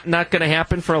 No, not going to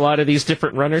happen for a lot of these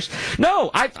different runners.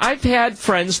 No, I've had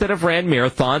friends that have ran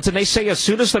marathons, and they say as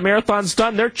soon as the marathon's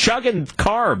done, they're chugging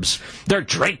carbs. They're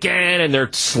drinking, and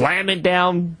they're slamming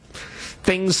down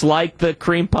things like the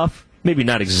cream puff. Maybe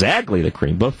not exactly the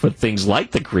cream puff, but things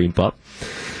like the cream puff.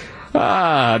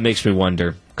 It makes me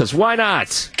wonder, because why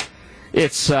not?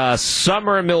 It's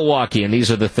summer in Milwaukee, and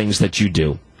these are the things that you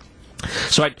do.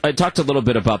 So I talked a little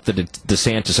bit about the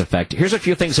DeSantis effect. Here's a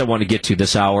few things I want to get to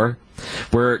this hour.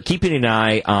 We're keeping an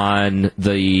eye on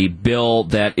the bill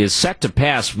that is set to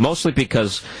pass, mostly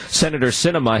because Senator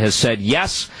Sinema has said,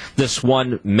 yes, this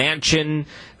one Manchin,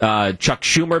 Chuck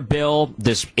Schumer bill,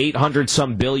 this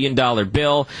 $800-some billion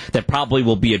bill that probably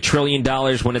will be $1 trillion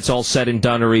when it's all said and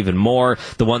done, or even more.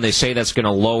 The one they say that's going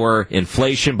to lower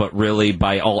inflation, but really,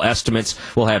 by all estimates,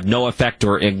 will have no effect,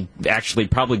 or actually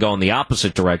probably go in the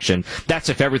opposite direction. That's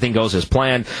if everything goes as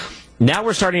planned. Now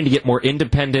we're starting to get more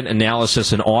independent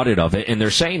analysis and audit of it, and they're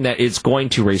saying that it's going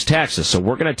to raise taxes. So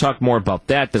we're going to talk more about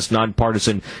that, this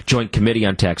nonpartisan joint committee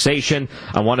on taxation.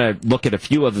 I want to look at a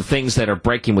few of the things that are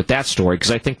breaking with that story,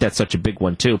 because I think that's such a big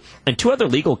one, too. And two other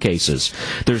legal cases.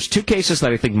 There's two cases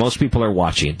that I think most people are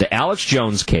watching. The Alex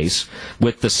Jones case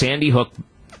with the Sandy Hook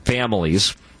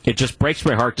families. It just breaks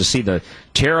my heart to see the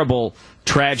terrible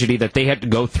tragedy that they had to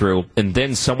go through, and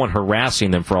then someone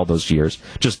harassing them for all those years.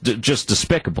 Just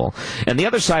despicable. And the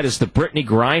other side is the Brittany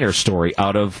Griner story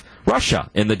out of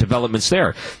Russia and the developments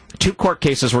there. Two court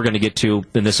cases we're going to get to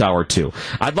in this hour, too.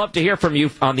 I'd love to hear from you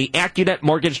on the AccuNet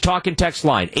Mortgage Talk and Text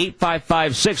line,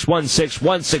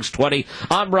 855-616-1620.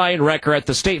 I'm Ryan Recker at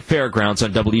the State Fairgrounds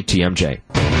on WTMJ.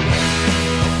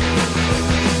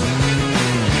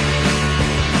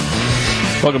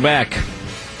 Welcome back.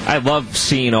 I love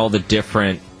seeing all the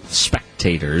different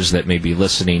spectators that may be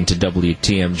listening to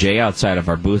WTMJ outside of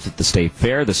our booth at the State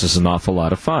Fair. This is an awful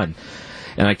lot of fun.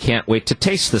 And I can't wait to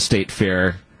taste the State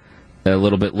Fair a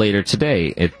little bit later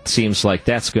today. It seems like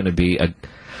that's going to be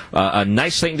a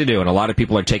nice thing to do, and a lot of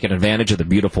people are taking advantage of the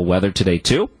beautiful weather today,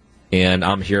 too. And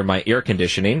I'm here in my air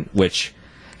conditioning, which,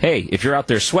 hey, if you're out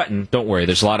there sweating, don't worry.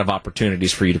 There's a lot of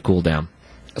opportunities for you to cool down.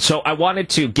 So I wanted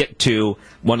to get to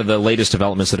one of the latest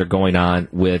developments that are going on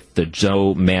with the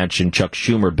Joe Manchin, Chuck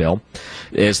Schumer bill.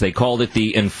 As they called it,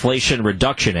 the Inflation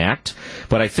Reduction Act.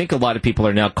 But I think a lot of people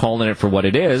are now calling it for what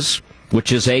it is,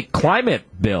 which is a climate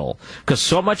bill, because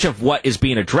so much of what is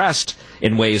being addressed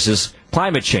in ways is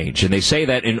climate change. And they say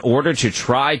that in order to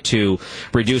try to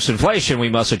reduce inflation, we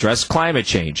must address climate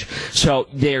change. So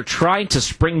they're trying to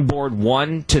springboard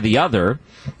one to the other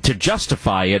to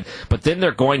justify it, but then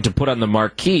they're going to put on the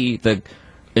marquee the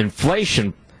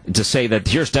inflation to say that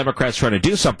here's Democrats trying to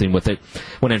do something with it,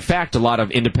 when in fact a lot of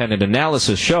independent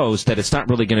analysis shows that it's not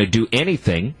really going to do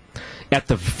anything. At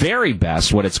the very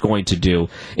best, what it's going to do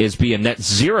is be a net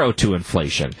zero to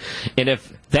inflation. And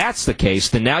if that's the case,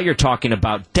 then now you're talking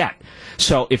about debt.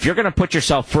 So if you're going to put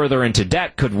yourself further into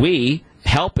debt, could we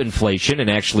help inflation and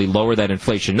actually lower that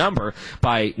inflation number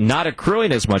by not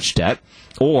accruing as much debt?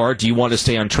 Or do you want to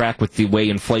stay on track with the way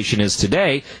inflation is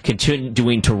today,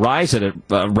 continuing to rise at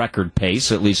a record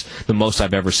pace, at least the most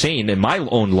I've ever seen in my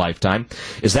own lifetime?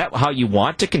 Is that how you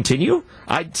want to continue?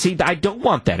 I don't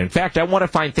want that. In fact, I want to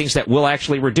find things that will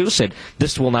actually reduce it.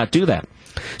 This will not do that.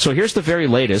 So here's the very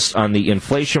latest on the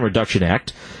Inflation Reduction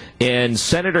Act, and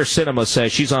Senator Sinema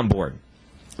says she's on board.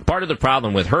 Part of the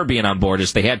problem with her being on board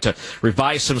is they had to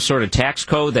revise some sort of tax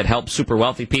code that helps super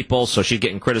wealthy people, so she's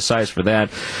getting criticized for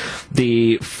that.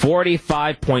 The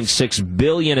 $45.6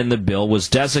 billion in the bill was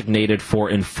designated for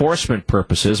enforcement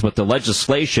purposes, but the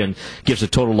legislation gives a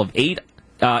total of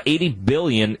 $80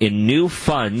 billion in new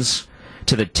funds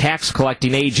to the tax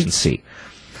collecting agency.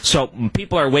 So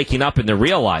people are waking up and they're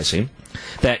realizing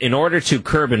that in order to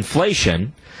curb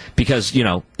inflation, because, you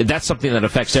know, that's something that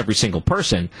affects every single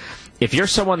person, if you're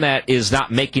someone that is not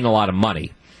making a lot of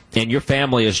money and your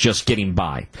family is just getting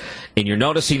by, and you're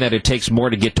noticing that it takes more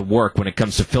to get to work when it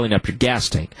comes to filling up your gas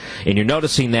tank, and you're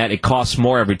noticing that it costs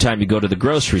more every time you go to the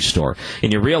grocery store,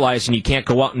 and you're realizing you can't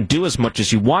go out and do as much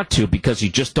as you want to because you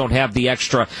just don't have the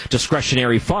extra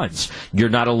discretionary funds, you're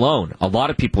not alone. A lot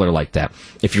of people are like that.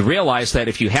 If you realize that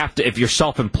if you're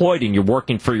self-employed and you're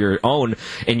working for your own,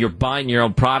 and you're buying your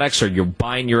own products or you're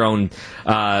buying your own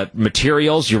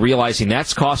materials, you're realizing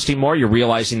that's costing more, you're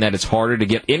realizing that it's harder to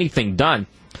get anything done.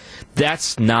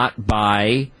 That's not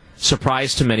by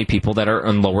surprise to many people that are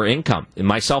on lower income, and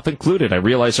myself included. I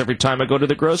realize every time I go to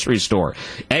the grocery store,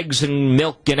 eggs and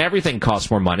milk and everything costs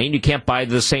more money, and you can't buy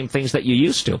the same things that you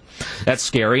used to. That's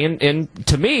scary, and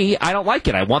to me, I don't like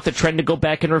it. I want the trend to go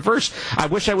back in reverse. I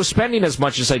wish I was spending as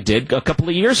much as I did a couple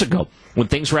of years ago, when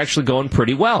things were actually going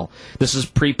pretty well. This is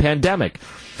pre-pandemic.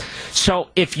 So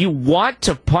if you want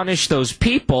to punish those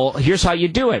people, here's how you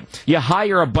do it. You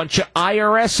hire a bunch of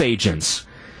IRS agents.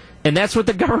 And that's what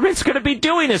the government's going to be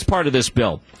doing as part of this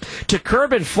bill. To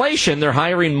curb inflation, they're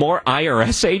hiring more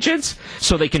IRS agents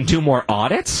so they can do more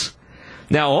audits?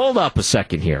 Now, hold up a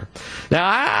second here. Now,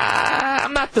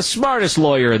 I'm not the smartest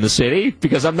lawyer in the city,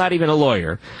 because I'm not even a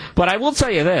lawyer. But I will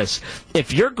tell you this.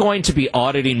 If you're going to be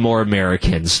auditing more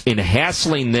Americans and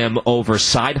hassling them over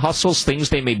side hustles, things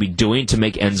they may be doing to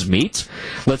make ends meet,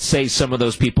 let's say some of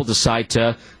those people decide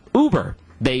to Uber.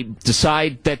 They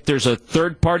decide that there's a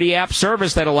third-party app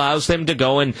service that allows them to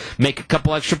go and make a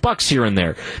couple extra bucks here and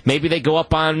there. Maybe they go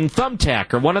up on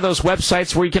Thumbtack or one of those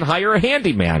websites where you can hire a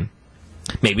handyman.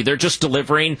 Maybe they're just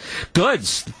delivering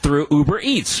goods through Uber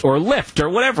Eats or Lyft or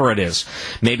whatever it is.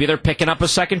 Maybe they're picking up a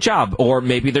second job, or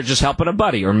maybe they're just helping a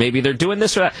buddy, or maybe they're doing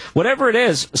this or that. Whatever it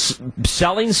is,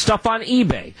 selling stuff on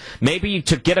eBay. Maybe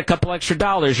to get a couple extra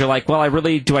dollars, you're like, well,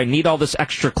 do I need all this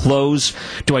extra clothes?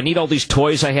 Do I need all these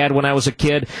toys I had when I was a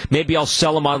kid? Maybe I'll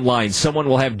sell them online. Someone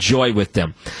will have joy with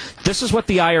them. This is what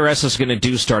the IRS is going to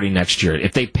do starting next year,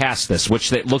 if they pass this,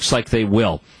 which it looks like they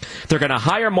will. They're going to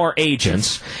hire more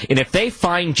agents, and if they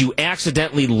find you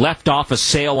accidentally left off a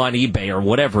sale on eBay or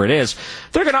whatever it is,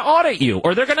 they're going to audit you,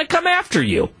 or they're going to come after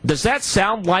you. Does that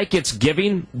sound like it's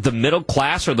giving the middle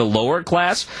class or the lower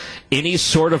class any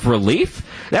sort of relief?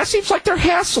 That seems like they're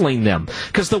hassling them,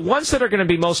 because the ones that are going to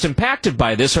be most impacted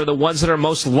by this are the ones that are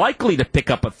most likely to pick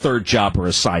up a third job or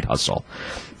a side hustle.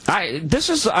 This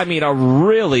is a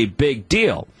really big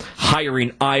deal, hiring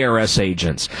IRS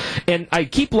agents. And I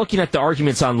keep looking at the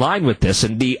arguments online with this,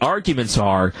 and the arguments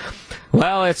are,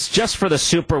 well, it's just for the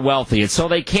super wealthy, and so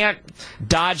they can't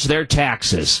dodge their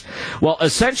taxes. Well,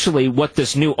 essentially, what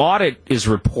this new audit is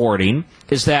reporting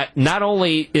is that not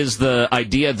only is the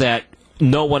idea that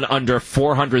no one under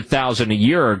 $400,000 a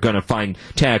year are going to find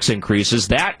tax increases.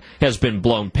 That has been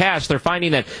blown past. They're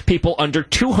finding that people under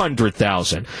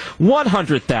 $200,000,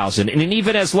 $100,000, and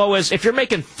even as low as if you're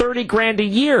making $30,000 a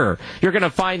year, you're going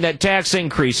to find that tax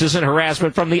increases and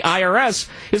harassment from the IRS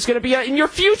is going to be in your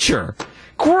future.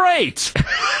 Great!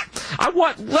 I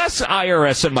want less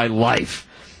IRS in my life.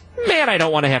 Man, I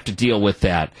don't want to have to deal with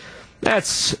that.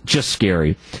 That's just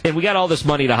scary. And we got all this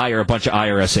money to hire a bunch of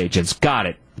IRS agents. Got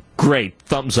it. Great.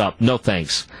 Thumbs up. No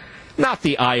thanks. not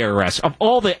the IRS. Of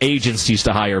all the agencies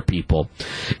to hire people,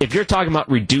 if you're talking about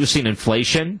reducing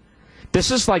inflation, this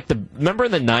is like remember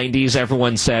in the 90s,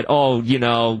 everyone said,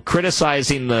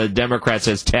 criticizing the Democrats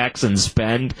as tax and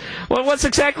spend. Well, what's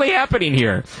exactly happening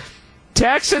here?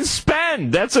 Tax and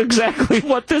spend. That's exactly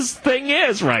what this thing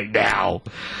is right now.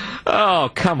 Oh,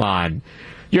 come on.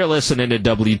 You're listening to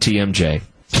WTMJ.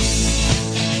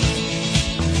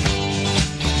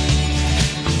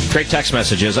 Great text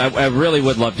messages. I really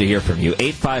would love to hear from you.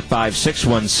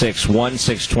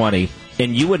 855-616-1620.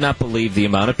 And you would not believe the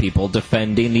amount of people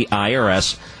defending the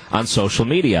IRS on social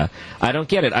media. I don't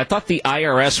get it. I thought the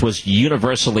IRS was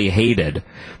universally hated.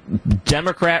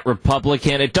 Democrat,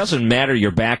 Republican, it doesn't matter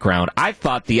your background. I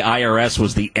thought the IRS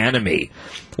was the enemy.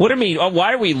 What do you mean?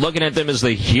 Why are we looking at them as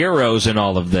the heroes in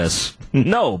all of this?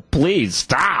 No, please,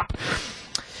 stop.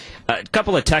 A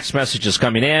couple of text messages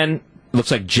coming in.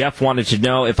 Looks like Jeff wanted to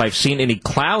know if I've seen any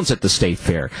clowns at the state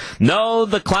fair. No,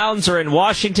 the clowns are in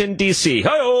Washington, D.C.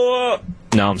 No,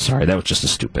 I'm sorry. That was just a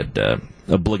stupid,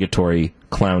 obligatory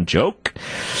clown joke.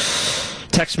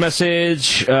 Text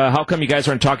message. How come you guys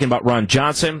aren't talking about Ron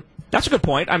Johnson? That's a good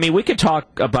point. I mean, we could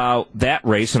talk about that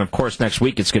race, and of course next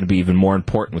week it's going to be even more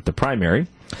important with the primary.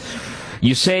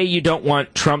 You say you don't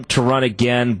want Trump to run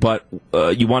again, but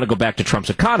you want to go back to Trump's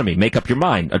economy. Make up your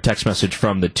mind. A text message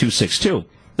from the 262.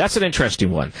 That's an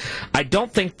interesting one. I don't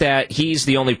think that he's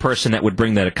the only person that would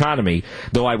bring that economy,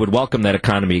 though I would welcome that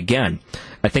economy again.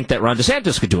 I think that Ron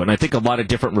DeSantis could do it, and I think a lot of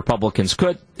different Republicans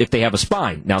could if they have a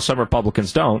spine. Now, some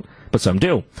Republicans don't, but some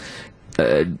do.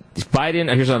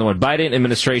 Biden, here's another one. Biden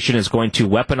administration is going to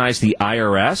weaponize the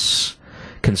IRS.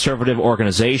 Conservative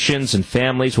organizations and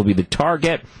families will be the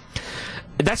target.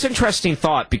 That's an interesting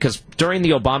thought, because during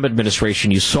the Obama administration,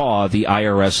 you saw the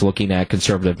IRS looking at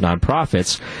conservative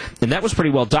nonprofits, and that was pretty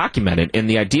well documented. And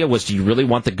the idea was, do you really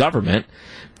want the government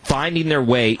finding their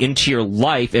way into your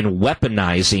life and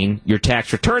weaponizing your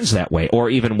tax returns that way, or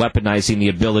even weaponizing the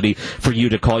ability for you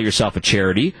to call yourself a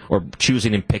charity, or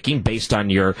choosing and picking based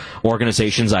on your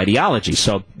organization's ideology?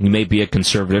 So you may be a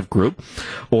conservative group,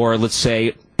 or let's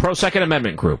say pro-Second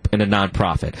Amendment group in a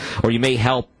nonprofit, or you may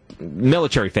help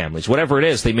military families, whatever it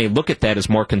is. They may look at that as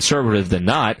more conservative than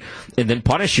not and then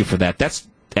punish you for that. That's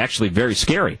actually very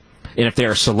scary. And if they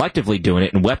are selectively doing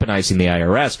it and weaponizing the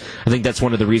IRS, I think that's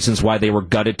one of the reasons why they were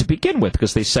gutted to begin with,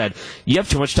 because they said, you have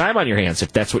too much time on your hands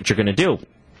if that's what you're going to do.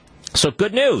 So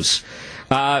good news.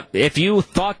 If you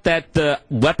thought that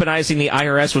weaponizing the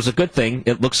IRS was a good thing,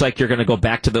 it looks like you're going to go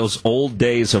back to those old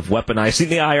days of weaponizing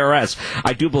the IRS.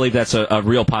 I do believe that's a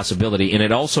real possibility, and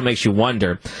it also makes you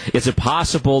wonder, is it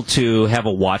possible to have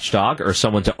a watchdog or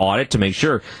someone to audit to make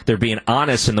sure they're being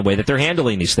honest in the way that they're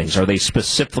handling these things? Are they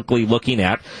specifically looking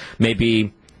at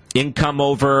maybe income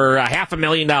over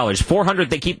 $500,000, 400?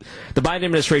 The Biden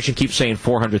administration keeps saying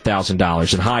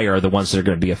 $400,000 and higher are the ones that are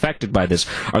going to be affected by this.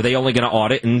 Are they only going to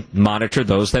audit and monitor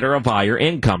those that are of higher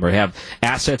income or have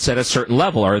assets at a certain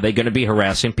level? Or are they going to be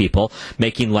harassing people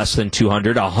making less than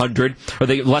 $200,000, $100,000, or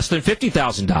they less than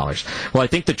 $50,000? Well, I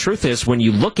think the truth is, when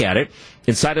you look at it,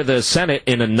 inside of the Senate,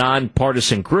 in a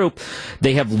nonpartisan group,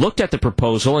 they have looked at the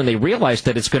proposal and they realized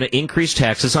that it's going to increase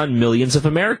taxes on millions of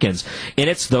Americans. And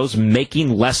it's those making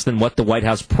less than what the White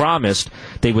House promised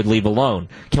they would leave alone.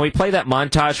 Can we play that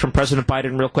montage from President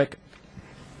Biden real quick?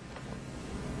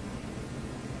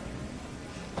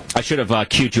 I should have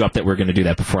queued you up that we're going to do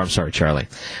that before. I'm sorry, Charlie.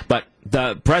 But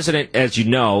the president, as you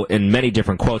know, in many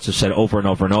different quotes, have said over and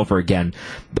over and over again,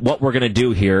 what we're going to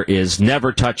do here is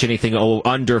never touch anything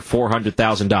under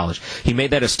 $400,000. He made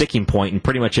that a sticking point in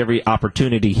pretty much every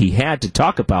opportunity he had to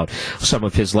talk about some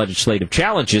of his legislative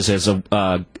challenges, as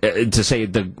to say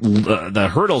the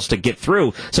hurdles to get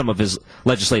through some of his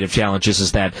legislative challenges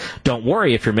is that, don't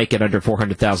worry, if you're making under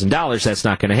 $400,000, that's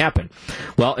not going to happen.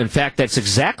 Well, in fact, that's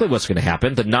exactly what's going to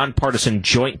happen. The nonpartisan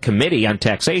Joint Committee on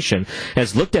Taxation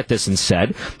has looked at this and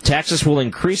said taxes will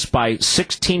increase by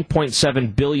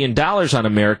 $16.7 billion on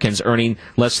Americans earning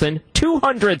less than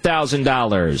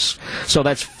 $200,000. So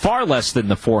that's far less than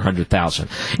the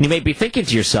 $400,000. And you may be thinking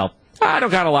to yourself, I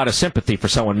don't got a lot of sympathy for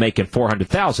someone making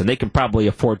 $400,000. They can probably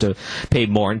afford to pay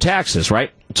more in taxes, right?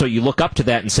 So you look up to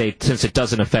that and say, since it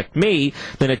doesn't affect me,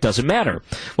 then it doesn't matter.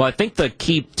 Well, I think the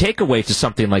key takeaway to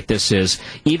something like this is,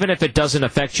 even if it doesn't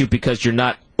affect you because you're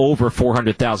not over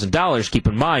 $400,000, keep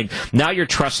in mind, now you're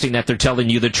trusting that they're telling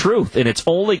you the truth, and it's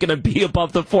only going to be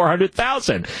above the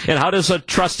 $400,000. And how does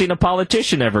trusting a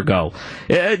politician ever go?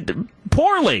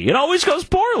 Poorly. It always goes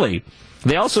poorly.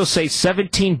 They also say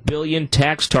 $17 billion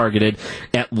tax targeted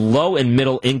at low and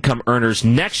middle income earners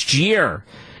next year,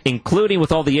 including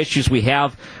with all the issues we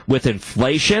have with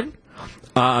inflation,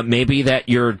 Maybe that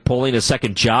you're pulling a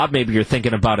second job. Maybe you're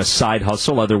thinking about a side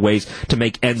hustle, other ways to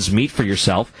make ends meet for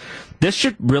yourself. This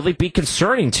should really be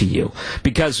concerning to you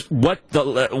because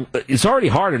it's already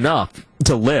hard enough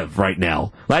to live right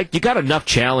now. Like, you got enough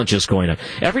challenges going on.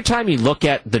 Every time you look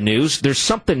at the news, there's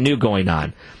something new going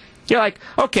on. You're like,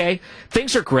 okay,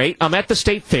 things are great. I'm at the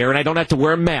state fair and I don't have to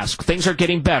wear a mask. Things are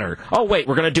getting better. Oh, wait,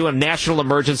 we're going to do a national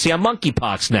emergency on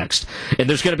monkeypox next. And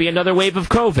there's going to be another wave of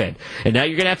COVID. And now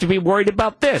you're going to have to be worried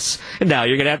about this. And now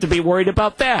you're going to have to be worried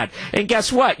about that. And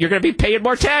guess what? You're going to be paying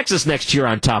more taxes next year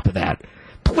on top of that.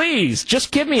 Please,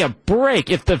 just give me a break.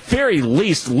 At the very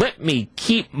least, let me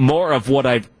keep more of what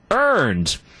I've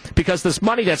earned. Because this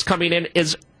money that's coming in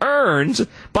is earned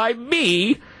by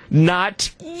me,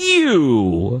 not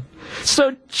you.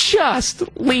 So just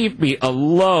leave me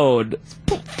alone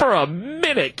for a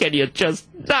minute. Can you just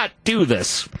not do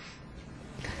this?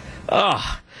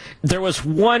 There was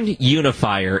one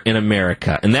unifier in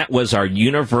America, and that was our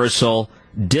universal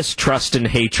distrust and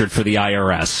hatred for the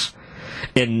IRS.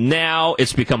 And now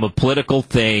it's become a political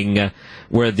thing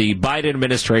where the Biden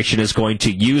administration is going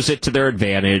to use it to their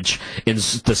advantage. And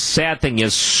the sad thing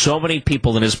is so many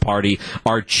people in his party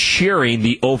are cheering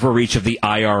the overreach of the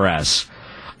IRS.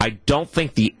 I don't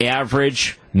think the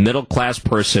average middle-class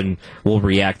person will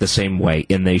react the same way,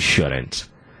 and they shouldn't.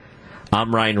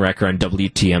 I'm Ryan Recker on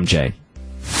WTMJ.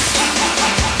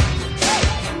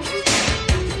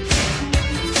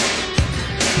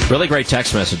 Really great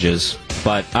text messages,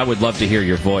 but I would love to hear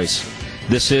your voice.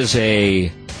 This is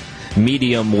a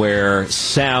medium where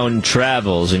sound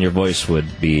travels, and your voice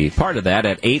would be part of that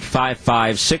at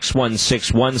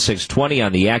 855-616-1620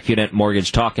 on the AccuNet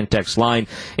Mortgage Talk and Text line,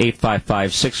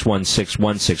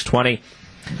 855-616-1620.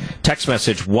 Text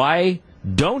message, why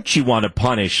don't you want to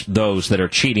punish those that are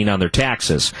cheating on their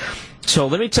taxes? So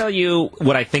let me tell you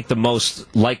what I think the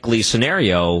most likely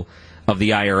scenario of the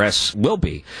IRS will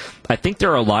be. I think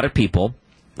there are a lot of people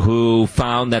who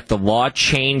found that the law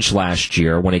changed last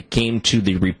year when it came to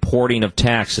the reporting of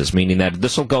taxes, meaning that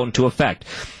this will go into effect.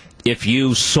 If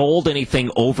you sold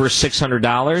anything over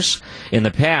 $600 in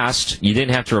the past, you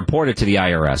didn't have to report it to the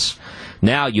IRS.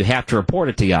 Now you have to report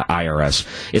it to the IRS.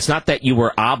 It's not that you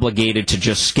were obligated to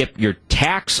just skip your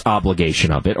tax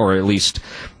obligation of it, or at least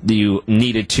you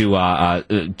needed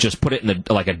to just put it in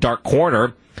like a dark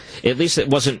corner. At least it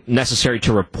wasn't necessary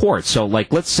to report. So,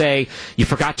 like, let's say you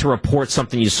forgot to report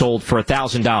something you sold for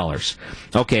 $1,000.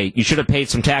 Okay, you should have paid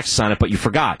some taxes on it, but you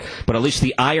forgot. But at least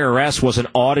the IRS wasn't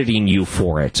auditing you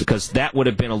for it, because that would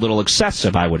have been a little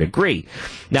excessive, I would agree.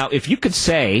 Now, if you could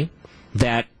say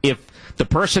that if the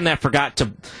person that forgot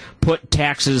to put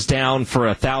taxes down for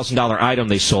a $1,000 item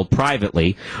they sold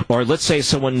privately, or let's say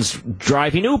someone's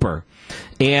driving Uber,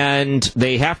 and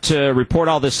they have to report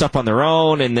all this stuff on their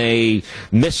own, and they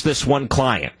miss this one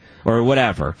client, or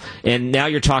whatever, and now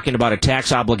you're talking about a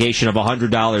tax obligation of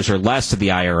 $100 or less to the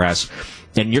IRS,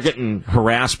 and you're getting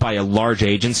harassed by a large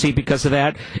agency because of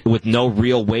that, with no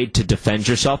real way to defend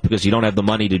yourself because you don't have the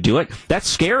money to do it, that's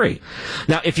scary.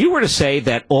 Now, if you were to say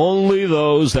that only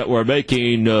those that were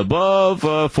making above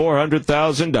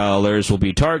 $400,000 will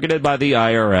be targeted by the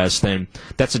IRS, then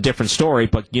that's a different story,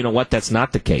 but you know what? That's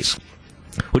not the case.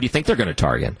 Who do you think they're going to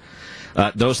target?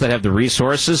 Those that have the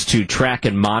resources to track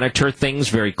and monitor things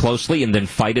very closely and then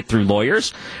fight it through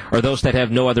lawyers, or those that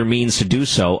have no other means to do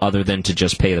so other than to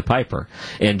just pay the piper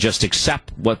and just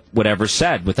accept whatever's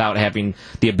said without having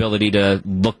the ability to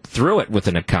look through it with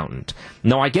an accountant?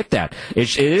 No, I get that.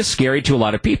 It is scary to a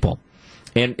lot of people.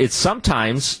 And it's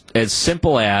sometimes as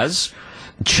simple as,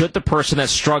 should the person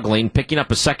that's struggling, picking up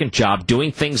a second job,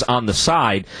 doing things on the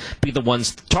side, be the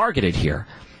ones targeted here?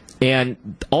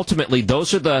 And ultimately,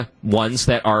 those are the ones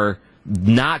that are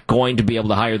not going to be able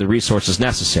to hire the resources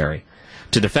necessary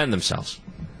to defend themselves.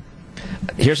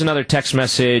 Here's another text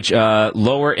message.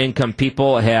 Lower income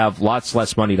people have lots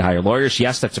less money to hire lawyers.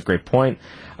 Yes, that's a great point.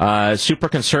 Super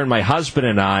concerned. My husband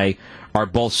and I are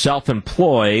both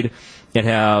self-employed and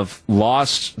have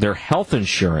lost their health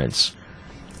insurance.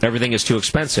 Everything is too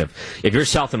expensive. If you're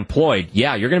self-employed,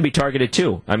 yeah, you're going to be targeted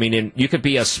too. I mean, you could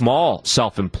be a small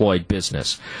self-employed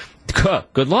business.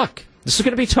 Good luck. This is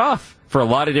going to be tough for a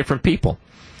lot of different people.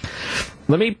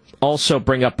 Let me also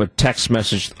bring up a text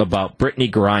message about Brittany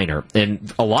Griner.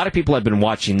 And a lot of people have been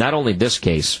watching not only this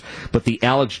case, but the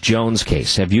Alex Jones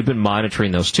case. Have you been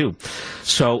monitoring those too?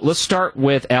 So let's start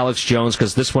with Alex Jones,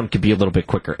 because this one could be a little bit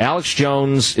quicker. Alex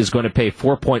Jones is going to pay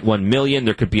 $4.1 million.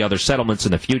 There could be other settlements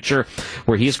in the future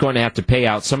where he's going to have to pay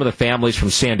out some of the families from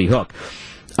Sandy Hook.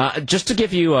 Just to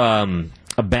give you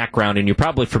a background, and you're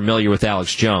probably familiar with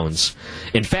Alex Jones.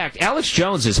 In fact, Alex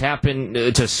Jones has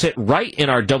happened to sit right in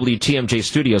our WTMJ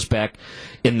studios back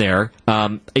in there.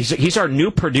 He's our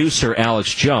new producer,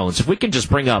 Alex Jones. If we can just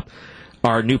bring up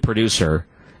our new producer.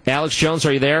 Alex Jones,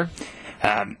 are you there?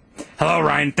 Hello,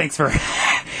 Ryan. Thanks for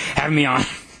having me on.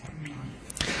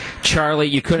 Charlie,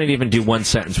 you couldn't even do one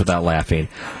sentence without laughing.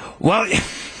 Well,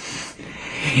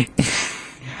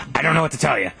 I don't know what to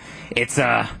tell you. It's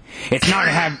an honor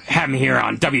to have me here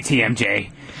on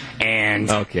WTMJ. And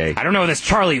okay. I don't know who this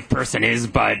Charlie person is,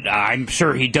 but I'm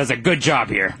sure he does a good job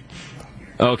here.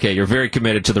 Okay, you're very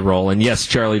committed to the role, and yes,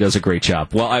 Charlie does a great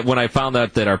job. Well, when I found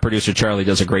out that our producer Charlie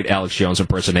does a great Alex Jones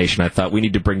impersonation, I thought we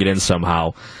need to bring it in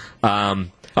somehow.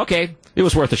 Okay, it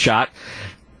was worth a shot.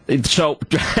 So,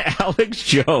 Alex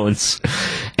Jones,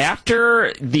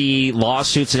 after the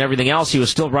lawsuits and everything else, he was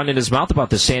still running his mouth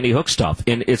about the Sandy Hook stuff.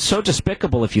 And it's so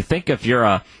despicable if you think if you're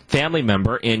a family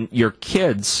member and your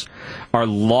kids are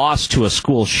lost to a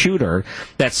school shooter,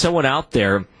 that someone out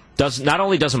there not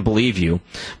only doesn't believe you,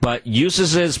 but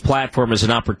uses his platform as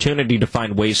an opportunity to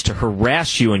find ways to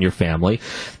harass you and your family.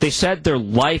 They said their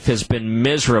life has been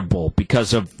miserable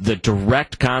because of the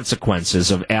direct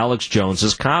consequences of Alex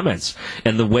Jones's comments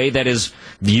and the way that his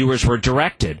viewers were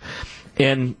directed.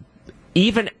 And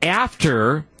even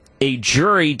after a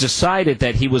jury decided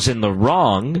that he was in the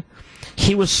wrong,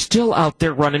 he was still out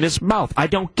there running his mouth. I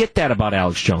don't get that about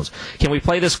Alex Jones. Can we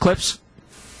play this clips?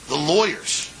 The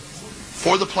lawyers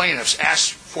for the plaintiffs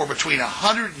asked for between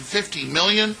 $150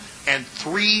 million and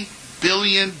 $3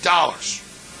 billion.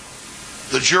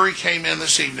 The jury came in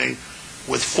this evening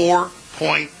with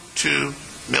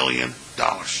 $4.2 million.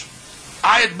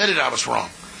 I admitted I was wrong.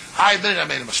 I admitted I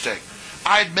made a mistake.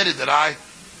 I admitted that I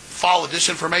followed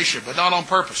disinformation, but not on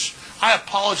purpose. I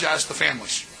apologized to the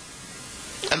families.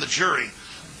 And the jury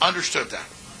understood that.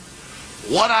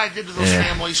 What I did to those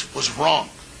families was wrong,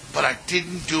 but I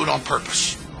didn't do it on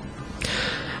purpose.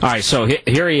 All right, so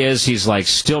here he is. He's like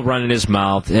still running his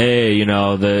mouth. Hey,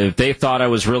 if they thought I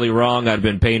was really wrong, I'd have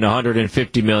been paying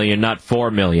 $150 million, not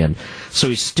 $4 million. So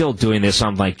he's still doing this.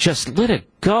 I'm like, just let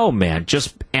it go, man.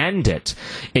 Just end it.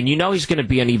 And he's going to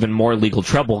be in even more legal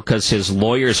trouble because his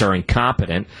lawyers are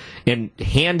incompetent and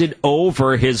handed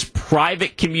over his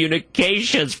private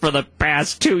communications for the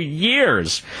past 2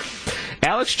 years.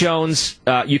 Alex Jones,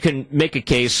 you can make a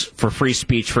case for free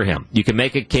speech for him. You can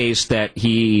make a case that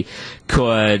he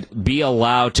could be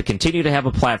allowed to continue to have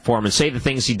a platform and say the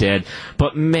things he did.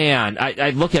 But, man,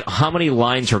 I look at how many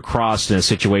lines are crossed in a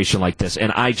situation like this,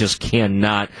 and I just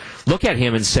cannot look at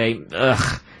him and say,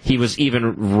 ugh, he was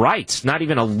even right, not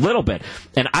even a little bit.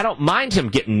 And I don't mind him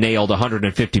getting nailed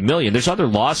 $150 million. There's other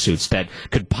lawsuits that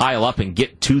could pile up and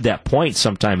get to that point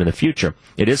sometime in the future.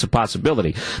 It is a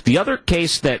possibility. The other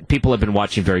case that people have been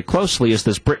watching very closely is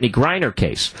this Brittany Griner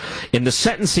case. And the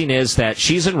sentencing is that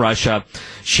she's in Russia.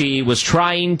 She was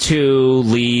trying to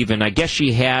leave, and I guess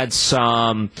she had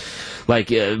some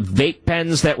vape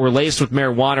pens that were laced with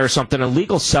marijuana or something, a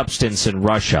legal substance in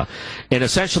Russia. And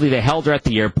essentially they held her at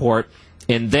the airport.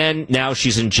 And then now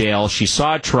she's in jail. She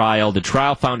saw a trial. The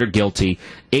trial found her guilty.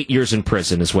 8 years in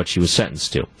prison is what she was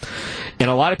sentenced to. And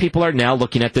a lot of people are now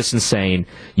looking at this and saying,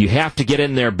 you have to get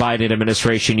in there, Biden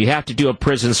administration. You have to do a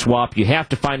prison swap. You have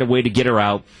to find a way to get her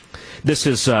out. This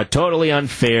is totally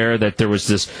unfair that there was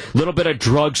this little bit of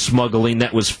drug smuggling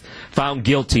that was found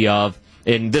guilty of.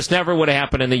 And this never would have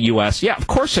happened in the U.S. Yeah, of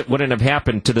course it wouldn't have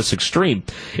happened to this extreme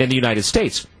in the United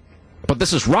States. But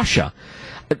this is Russia.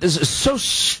 This is so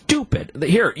stupid.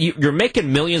 Here, you're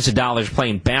making millions of dollars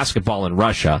playing basketball in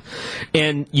Russia,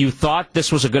 and you thought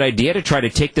this was a good idea to try to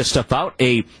take this stuff out,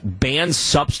 a banned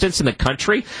substance in the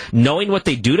country, knowing what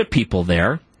they do to people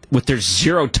there with their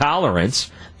zero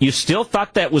tolerance. You still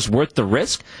thought that was worth the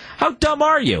risk? How dumb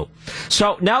are you?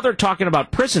 So now they're talking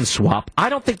about prison swap. I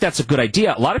don't think that's a good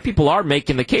idea. A lot of people are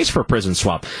making the case for prison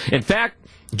swap. In fact,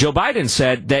 Joe Biden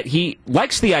said that he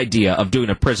likes the idea of doing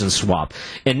a prison swap.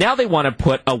 And now they want to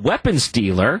put a weapons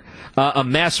dealer, a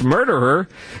mass murderer,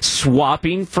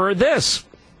 swapping for this.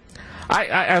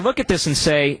 I look at this and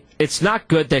say, it's not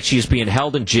good that she's being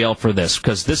held in jail for this,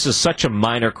 because this is such a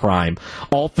minor crime,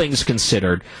 all things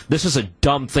considered. This is a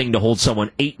dumb thing to hold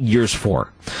someone 8 years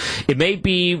for. It may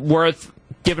be worth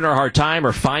giving her a hard time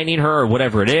or fining her or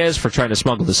whatever it is for trying to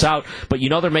smuggle this out, but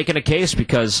they're making a case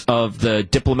because of the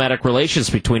diplomatic relations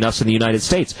between us and the United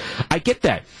States. I get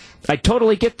that. I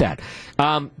totally get that.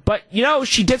 But,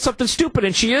 she did something stupid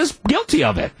and she is guilty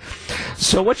of it.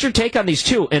 So what's your take on these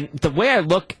two? And the way I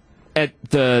look at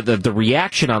the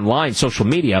reaction online, social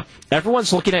media,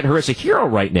 everyone's looking at her as a hero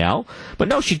right now. But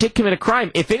no, she did commit a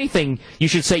crime. If anything, you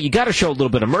should say you got to show a little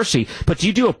bit of mercy. But do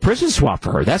you do a prison swap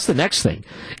for her? That's the next thing.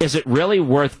 Is it really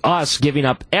worth us giving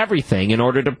up everything in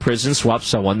order to prison swap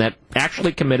someone that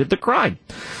actually committed the crime?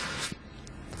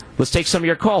 Let's take some of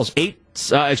your calls.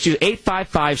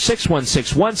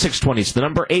 855-616-1620 is the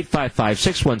number.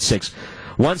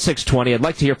 855-616-1620. I'd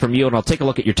like to hear from you, and I'll take a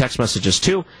look at your text messages,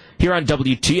 too, here on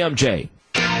WTMJ.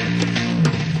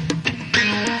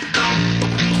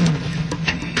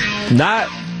 Not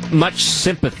much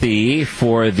sympathy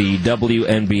for the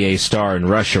WNBA star in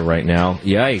Russia right now.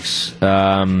 Yikes.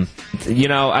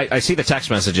 I see the text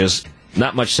messages.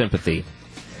 Not much sympathy.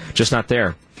 Just not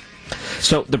there.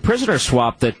 So the prisoner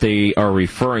swap that they are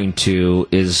referring to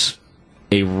is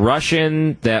a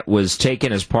Russian that was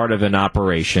taken as part of an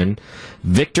operation.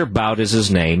 Victor Bout is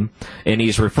his name, and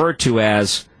he's referred to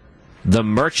as the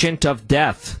Merchant of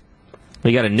Death.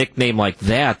 You got a nickname like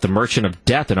that, the Merchant of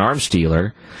Death, an arms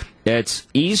dealer. It's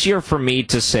easier for me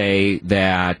to say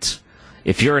that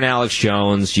if you're an Alex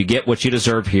Jones, you get what you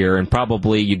deserve here, and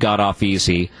probably you got off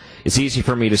easy. It's easy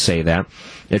for me to say that.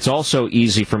 It's also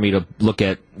easy for me to look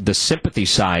at the sympathy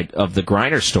side of the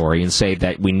Griner story and say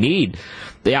that we need...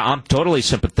 Yeah, I'm totally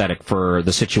sympathetic for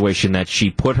the situation that she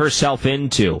put herself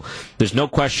into. There's no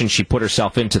question she put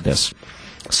herself into this.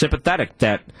 Sympathetic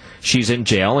that she's in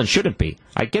jail and shouldn't be.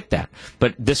 I get that.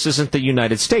 But this isn't the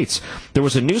United States. There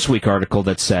was a Newsweek article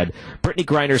that said, Brittany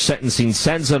Griner's sentencing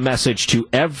sends a message to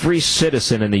every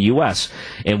citizen in the U.S.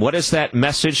 And what is that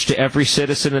message to every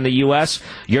citizen in the U.S.?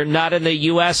 You're not in the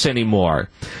U.S.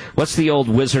 anymore. What's the old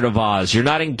Wizard of Oz? You're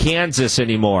not in Kansas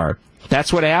anymore.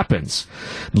 That's what happens.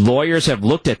 Lawyers have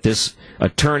looked at this,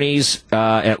 attorneys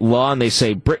at law, and they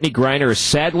say Brittany Griner is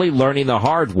sadly learning the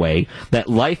hard way that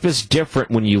life is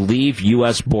different when you leave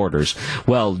U.S. borders.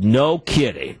 Well, no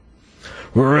kidding.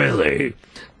 Really?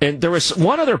 And there was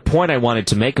one other point I wanted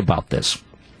to make about this.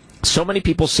 So many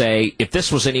people say, if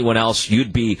this was anyone else,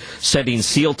 you'd be sending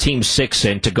SEAL Team 6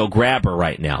 in to go grab her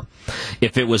right now.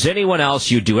 If it was anyone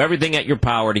else, you'd do everything at your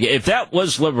power to get... If that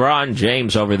was LeBron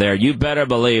James over there, you better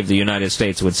believe the United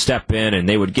States would step in and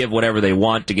they would give whatever they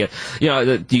want to get...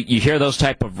 You hear those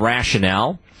type of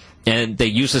rationale, and they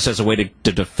use this as a way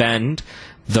to defend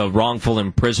the wrongful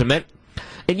imprisonment.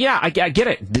 And yeah, I get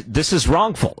it. This is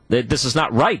wrongful. This is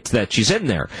not right that she's in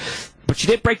there. But she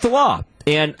did break the law.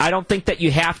 And I don't think that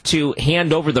you have to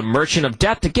hand over the Merchant of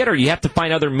Death to get her. You have to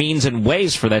find other means and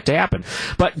ways for that to happen.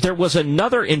 But there was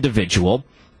another individual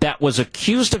that was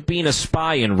accused of being a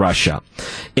spy in Russia.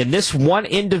 And this one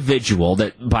individual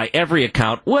that, by every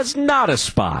account, was not a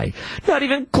spy, not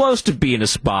even close to being a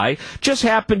spy, just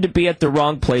happened to be at the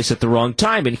wrong place at the wrong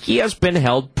time. And he has been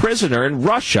held prisoner in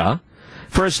Russia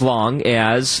for as long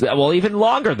as, well, even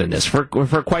longer than this, for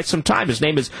quite some time. His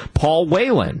name is Paul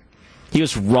Whelan. He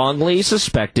was wrongly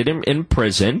suspected and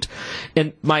imprisoned.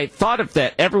 And my thought of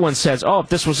that, everyone says, oh, if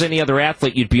this was any other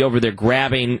athlete, you'd be over there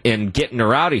grabbing and getting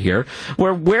her out of here.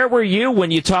 Where were you when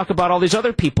you talk about all these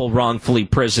other people wrongfully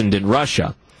imprisoned in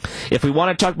Russia? If we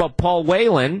want to talk about Paul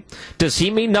Whelan, does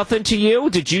he mean nothing to you?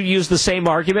 Did you use the same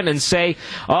argument and say,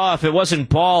 oh, if it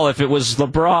wasn't Paul, if it was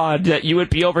LeBron, that you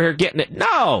would be over here getting it?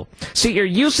 No. See, you're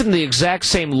using the exact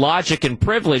same logic and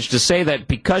privilege to say that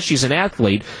because she's an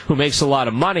athlete who makes a lot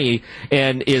of money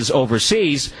and is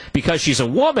overseas, because she's a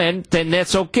woman, then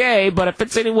that's okay. But if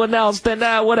it's anyone else, then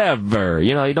whatever.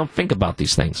 You don't think about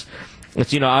these things.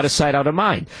 It's, out of sight, out of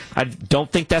mind. I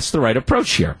don't think that's the right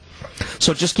approach here.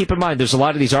 So just keep in mind, there's a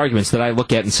lot of these arguments that I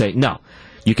look at and say, no,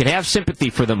 you can have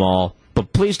sympathy for them all,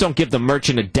 but please don't give the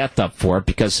Merchant of Death up for it,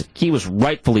 because he was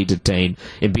rightfully detained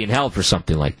and being held for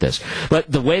something like this.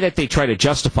 But the way that they try to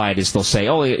justify it is they'll say,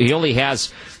 oh, he only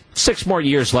has 6 more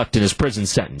years left in his prison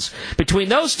sentence. Between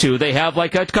those two, they have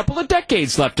like a couple of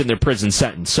decades left in their prison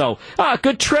sentence. So,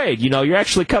 good trade. You're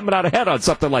actually coming out ahead on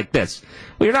something like this.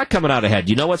 Well, you're not coming out ahead.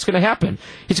 You know what's going to happen?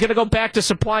 He's going to go back to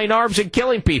supplying arms and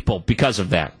killing people because of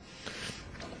that.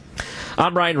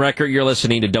 I'm Ryan Recker. You're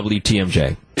listening to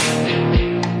WTMJ.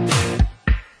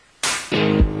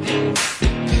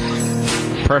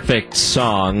 Perfect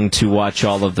song to watch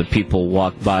all of the people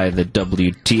walk by the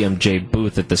WTMJ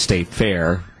booth at the State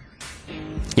Fair.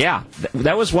 Yeah,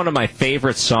 that was one of my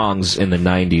favorite songs in the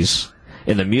 90s.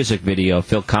 In the music video,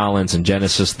 Phil Collins and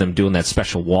Genesis, them doing that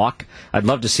special walk. I'd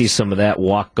love to see some of that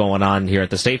walk going on here at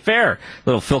the State Fair.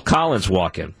 Little Phil Collins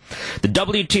walking. The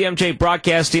WTMJ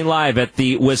broadcasting live at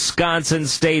the Wisconsin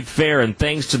State Fair. And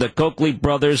thanks to the Coakley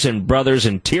Brothers and Brothers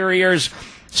Interiors,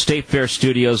 State Fair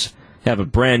Studios have a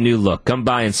brand new look. Come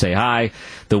by and say hi.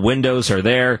 The windows are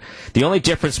there. The only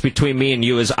difference between me and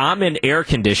you is I'm in air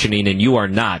conditioning and you are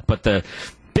not. But the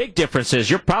big difference is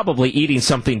you're probably eating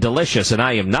something delicious and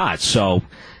I am not. So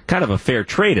kind of a fair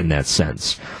trade in that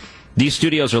sense. These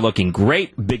studios are looking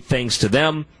great. Big thanks to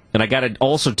them. And I got to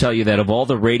also tell you that of all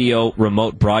the radio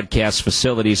remote broadcast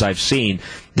facilities I've seen,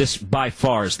 this by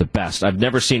far is the best. I've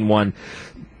never seen one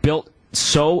built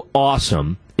so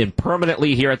awesome and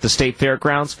permanently here at the State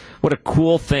Fairgrounds. What a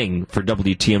cool thing for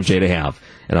WTMJ to have.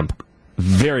 And I'm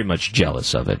very much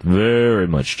jealous of it. Very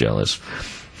much jealous.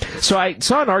 So I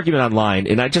saw an argument online,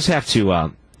 and I just have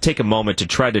to take a moment to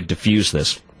try to diffuse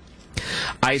this.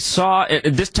 I saw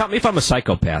this. Tell me if I'm a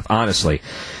psychopath, honestly.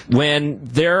 When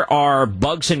there are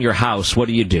bugs in your house, what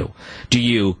do? Do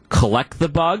you collect the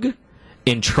bug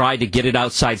and try to get it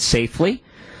outside safely?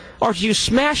 Or do you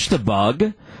smash the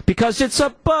bug because it's a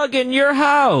bug in your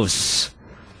house?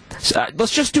 So,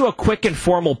 let's just do a quick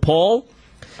informal poll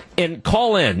and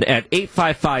call in at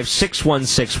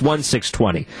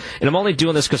 855-616-1620. And I'm only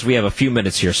doing this because we have a few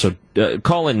minutes here, so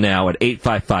call in now at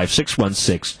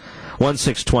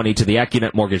 855-616-1620 to the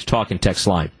AccuNet Mortgage Talk and Text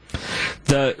line.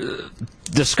 The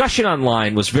discussion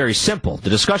online was very simple. The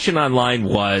discussion online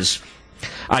was,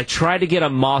 I tried to get a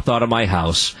moth out of my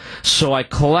house, so I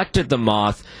collected the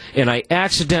moth, and I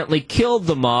accidentally killed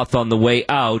the moth on the way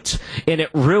out, and it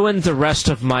ruined the rest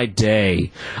of my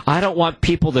day. I don't want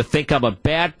people to think I'm a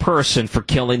bad person for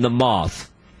killing the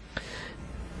moth.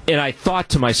 And I thought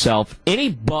to myself, any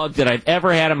bug that I've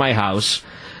ever had in my house,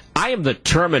 I am the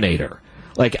Terminator.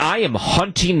 Like, I am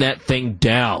hunting that thing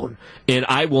down, and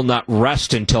I will not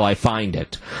rest until I find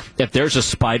it. If there's a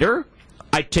spider,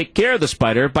 I take care of the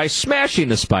spider by smashing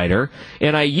the spider,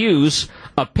 and I use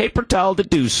a paper towel to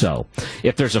do so.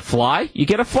 If there's a fly, you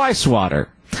get a fly swatter.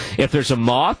 If there's a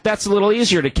moth, that's a little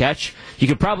easier to catch. You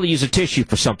could probably use a tissue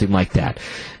for something like that.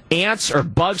 Ants or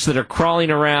bugs that are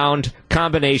crawling around,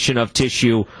 combination of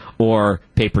tissue or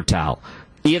paper towel.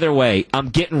 Either way, I'm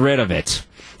getting rid of it.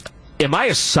 Am I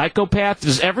a psychopath?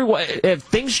 Have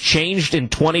things changed in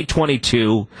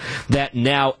 2022 that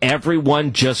now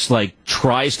everyone just like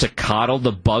tries to coddle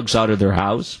the bugs out of their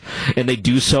house and they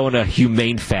do so in a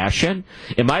humane fashion?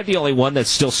 Am I the only one that's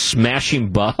still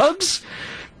smashing bugs?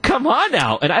 Come on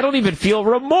now. And I don't even feel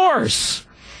remorse.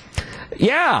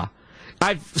 Yeah.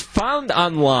 I've found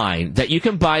online that you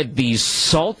can buy these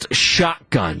salt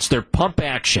shotguns. They're pump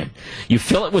action. You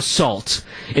fill it with salt.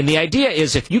 And the idea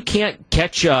is if you can't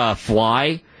catch a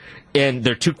fly and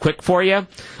they're too quick for you,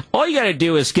 all you got to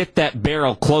do is get that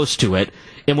barrel close to it.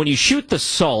 And when you shoot the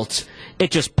salt,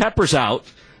 it just peppers out,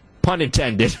 pun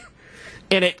intended,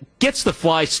 and it gets the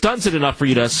fly, stuns it enough for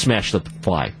you to smash the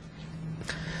fly.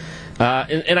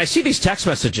 And I see these text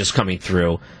messages coming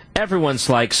through. Everyone's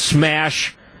like,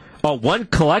 smash. Oh, one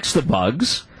collects the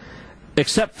bugs.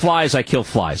 Except flies, I kill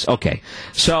flies. Okay.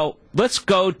 So let's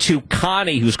go to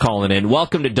Connie, who's calling in.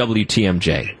 Welcome to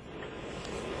WTMJ.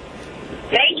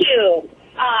 Thank you.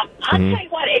 I'll tell you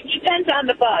what, it depends on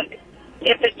the bug.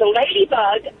 If it's a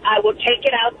ladybug, I will take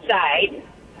it outside.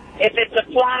 If it's a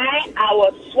fly, I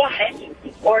will swat it.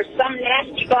 Or some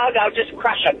nasty bug, I'll just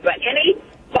crush it. But any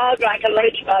bug like a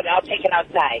ladybug, I'll take it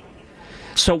outside.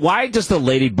 So why does the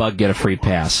ladybug get a free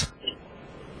pass?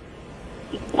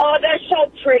 Oh, they're so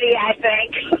pretty, I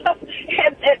think.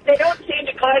 and they don't seem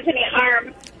to cause any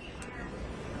harm.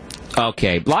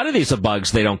 Okay, a lot of these are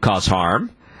bugs, they don't cause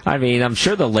harm. I mean, I'm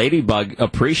sure the ladybug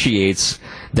appreciates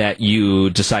that you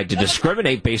decide to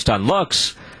discriminate based on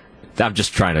looks. I'm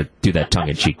just trying to do that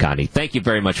tongue-in-cheek, Connie. Thank you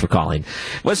very much for calling.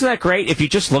 Wasn't that great? If you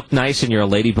just look nice and you're a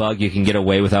ladybug, you can get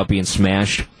away without being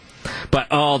smashed. But,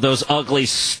 oh, those ugly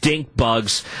stink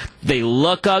bugs, they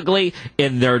look ugly,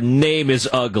 and their name is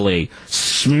ugly.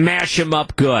 Smash them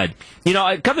up good. You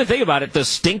know, come to think about it, the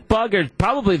stink bug is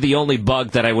probably the only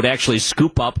bug that I would actually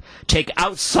scoop up, take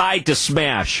outside to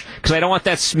smash, because I don't want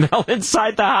that smell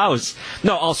inside the house.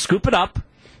 No, I'll scoop it up,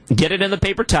 get it in the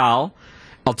paper towel,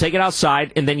 I'll take it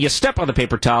outside, and then you step on the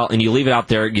paper towel, and you leave it out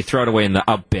there, you throw it away in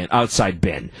the outside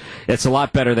bin. It's a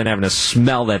lot better than having to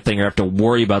smell that thing or have to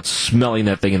worry about smelling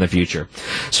that thing in the future.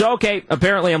 So, okay,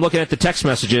 apparently I'm looking at the text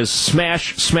messages.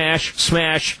 Smash, smash,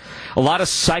 smash. A lot of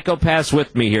psychopaths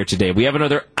with me here today. We have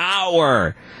another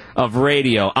hour of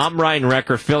radio. I'm Ryan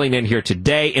Recker filling in here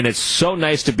today, and it's so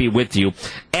nice to be with you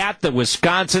at the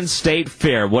Wisconsin State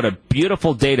Fair. What a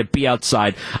beautiful day to be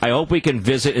outside. I hope we can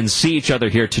visit and see each other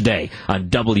here today on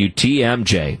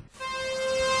WTMJ.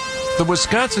 The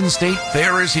Wisconsin State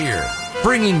Fair is here,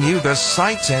 bringing you the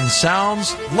sights and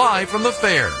sounds live from the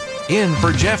fair. In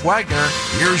for Jeff Wagner,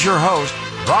 here's your host,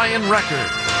 Ryan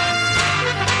Recker.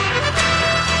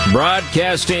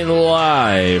 Broadcasting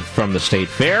live from the State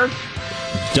Fair,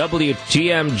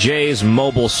 WTMJ's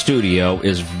mobile studio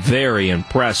is very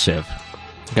impressive.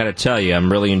 Got to tell you,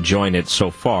 I'm really enjoying it so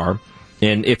far.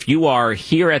 And if you are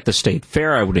here at the State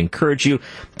Fair, I would encourage you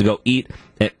to go eat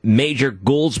at Major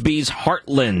Goolsby's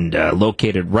Heartland,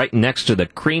 located right next to the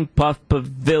Cream Puff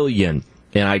Pavilion.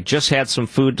 And I just had some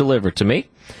food delivered to me,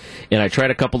 and I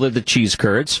tried a couple of the cheese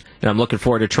curds, and I'm looking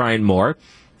forward to trying more.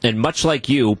 And much like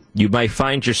you might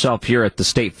find yourself here at the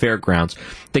State Fairgrounds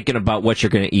thinking about what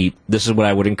you're going to eat. This is what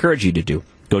I would encourage you to do.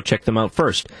 Go check them out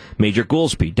first. Major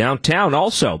Goolsby, downtown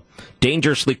also,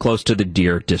 dangerously close to the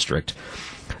Deer District.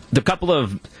 The couple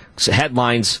of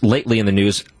headlines lately in the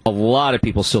news, a lot of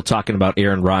people still talking about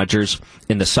Aaron Rodgers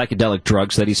and the psychedelic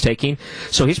drugs that he's taking.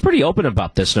 So he's pretty open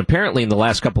about this. And apparently in the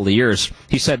last couple of years,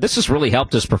 he said this has really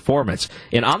helped his performance.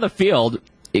 And on the field,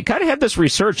 it kind of had this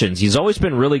resurgence. He's always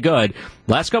been really good.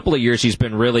 Last couple of years, he's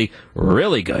been really,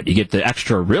 really good. You get the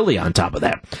extra really on top of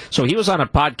that. So he was on a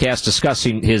podcast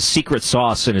discussing his secret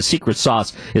sauce, and his secret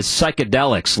sauce is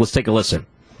psychedelics. Let's take a listen.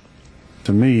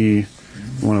 To me,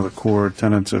 one of the core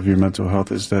tenets of your mental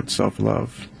health is that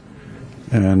self-love.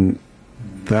 And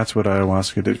that's what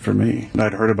ayahuasca did for me.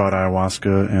 I'd heard about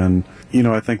ayahuasca, and,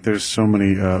 I think there's so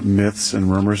many myths and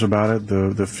rumors about it.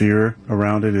 The fear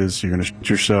around it is you're going to shoot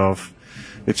yourself.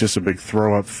 It's just a big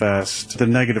throw-up fest. The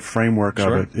negative framework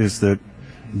of it is that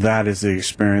is the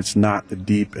experience, not the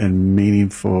deep and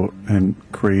meaningful and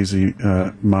crazy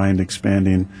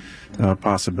mind-expanding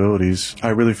possibilities. I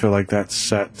really feel like that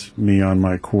set me on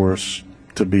my course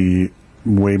to be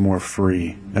way more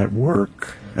free at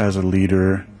work, as a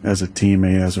leader, as a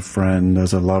teammate, as a friend,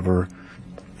 as a lover,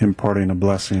 imparting a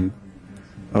blessing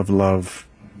of love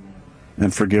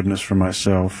and forgiveness for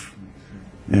myself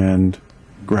and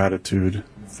gratitude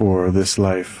for this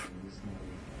life.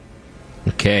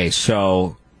 Okay,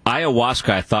 so ayahuasca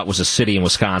I thought was a city in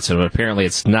Wisconsin, but apparently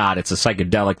it's not. It's a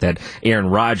psychedelic that Aaron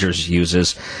Rodgers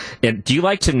uses. And do you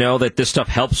like to know that this stuff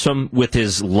helps him with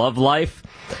his love life?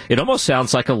 It almost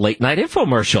sounds like a late-night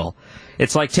infomercial.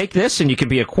 It's like, take this and you can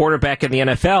be a quarterback in the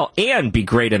NFL and be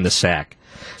great in the sack.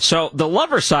 So the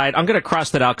lover side, I'm going to cross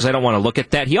that out because I don't want to look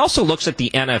at that. He also looks at the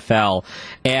NFL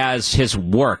as his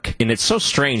work. And it's so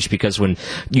strange because when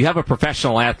you have a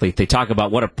professional athlete, they talk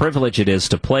about what a privilege it is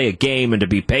to play a game and to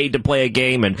be paid to play a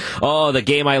game. And, the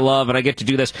game I love and I get to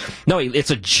do this. No, it's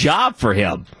a job for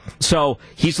him. So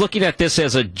he's looking at this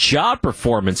as a job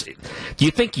performance. Do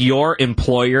you think your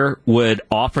employer would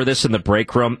offer this in the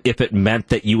break room if it meant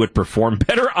that you would perform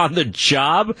better on the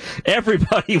job?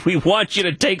 Everybody, we want you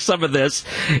to take some of this.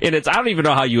 And I don't even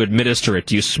know how you administer it.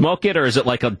 Do you smoke it, or is it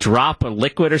like a drop of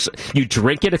liquid, or you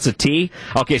drink it? It's a tea?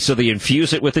 Okay, so they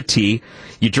infuse it with a tea.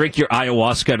 You drink your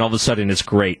ayahuasca, and all of a sudden it's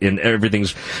great. And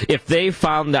everything's... If they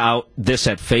found out this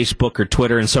at Facebook or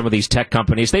Twitter and some of these tech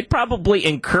companies, they'd probably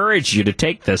encourage you to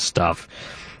take this stuff.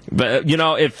 But,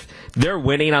 if they're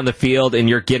winning on the field and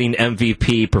you're getting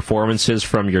MVP performances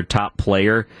from your top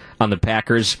player on the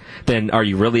Packers, then are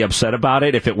you really upset about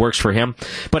it if it works for him?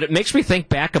 But it makes me think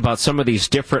back about some of these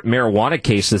different marijuana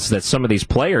cases that some of these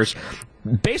players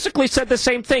basically said the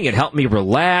same thing. It helped me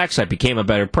relax. I became a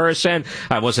better person.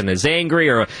 I wasn't as angry,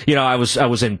 or, I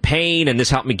was in pain, and this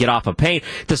helped me get off of pain.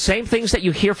 The same things that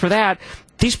you hear for that.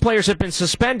 These players have been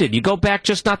suspended. You go back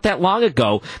just not that long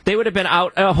ago, they would have been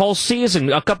out a whole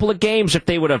season, a couple of games, if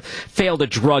they would have failed a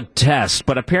drug test.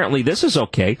 But apparently this is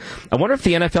okay. I wonder if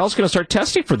the NFL is going to start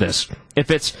testing for this.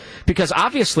 Because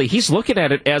obviously he's looking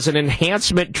at it as an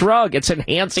enhancement drug. It's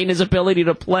enhancing his ability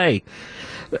to play.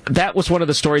 That was one of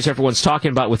the stories everyone's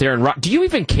talking about with Aaron Rodgers. Do you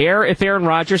even care if Aaron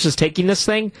Rodgers is taking this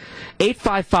thing?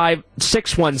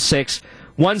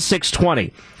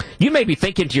 855-616-1620. You may be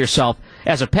thinking to yourself,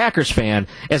 as a Packers fan,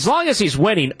 as long as he's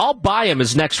winning, I'll buy him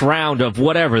his next round of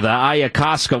whatever, the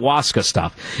ayahuasca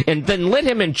stuff, and then let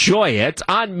him enjoy it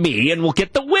on me, and we'll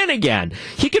get the win again.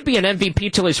 He could be an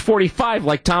MVP till he's 45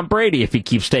 like Tom Brady if he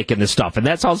keeps taking this stuff, and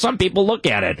that's how some people look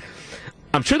at it.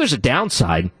 I'm sure there's a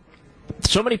downside.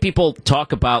 So many people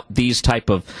talk about these type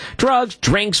of drugs,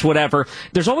 drinks, whatever.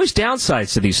 There's always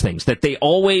downsides to these things that they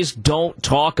always don't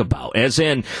talk about, as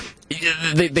in...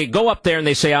 They go up there and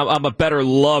they say, I'm a better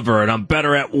lover and I'm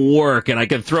better at work and I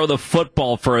can throw the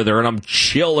football further and I'm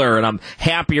chiller and I'm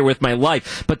happier with my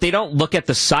life. But they don't look at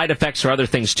the side effects or other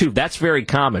things, too. That's very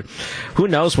common. Who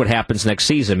knows what happens next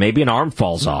season? Maybe an arm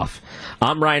falls off.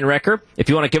 I'm Ryan Recker. If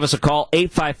you want to give us a call,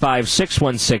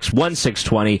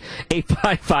 855-616-1620,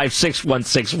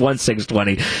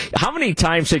 855-616-1620. How many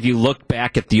times have you looked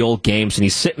back at the old games and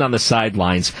he's sitting on the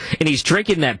sidelines and he's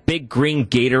drinking that big green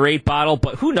Gatorade bottle,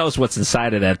 but who knows what's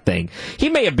inside of that thing. He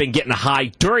may have been getting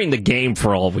high during the game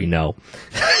for all we know.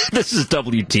 This is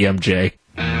WTMJ.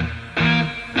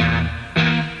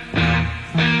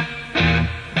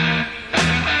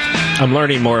 I'm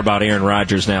learning more about Aaron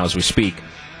Rodgers now as we speak.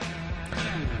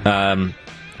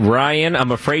 Ryan,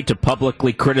 I'm afraid to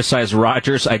publicly criticize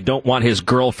Rodgers. I don't want his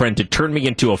girlfriend to turn me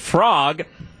into a frog.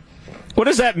 What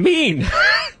does that mean?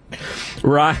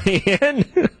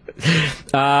 Ryan?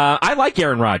 I like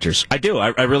Aaron Rodgers. I do.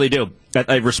 I really do.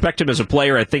 I respect him as a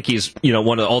player. I think he's,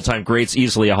 one of the all-time greats,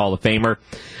 easily a Hall of Famer.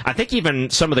 I think even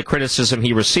some of the criticism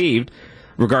he received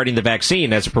regarding the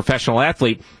vaccine as a professional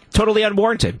athlete, totally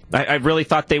unwarranted. I really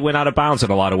thought they went out of bounds in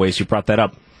a lot of ways. You brought that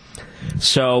up.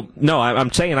 So, no,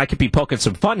 I'm saying I could be poking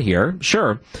some fun here,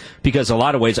 sure, because a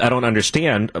lot of ways I don't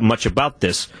understand much about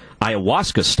this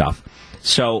ayahuasca stuff.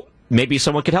 So maybe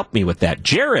someone could help me with that.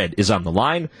 Jared is on the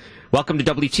line. Welcome to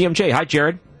WTMJ. Hi,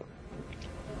 Jared.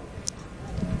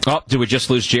 Oh, did we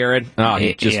just lose Jared? Oh,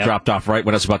 he just dropped off right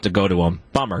when I was about to go to him.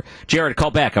 Bummer. Jared,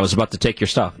 call back. I was about to take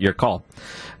your call.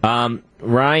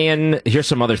 Ryan, here's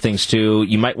some other things, too.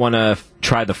 You might want to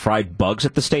try the fried bugs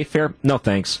at the State Fair. No,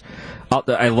 thanks.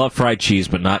 I love fried cheese,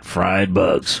 but not fried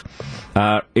bugs.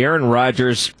 Aaron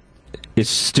Rodgers is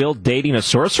still dating a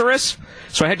sorceress?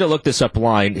 So I had to look this up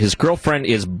online. His girlfriend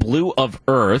is Blue of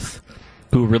Earth,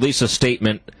 who released a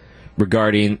statement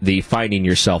regarding the finding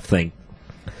yourself thing.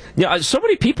 Yeah, so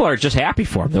many people are just happy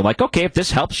for him. They're like, okay, if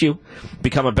this helps you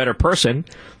become a better person,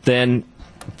 then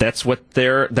that's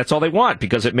all they want,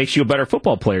 because it makes you a better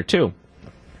football player too.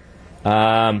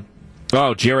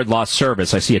 Jared lost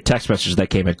service. I see a text message that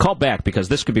came in. Call back, because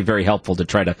this could be very helpful to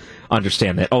try to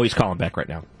understand that. Oh, he's calling back right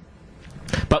now.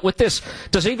 But with this,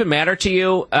 does it even matter to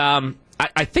you?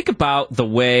 I think about the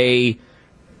way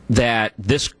that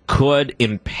this could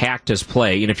impact his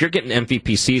play. And if you're getting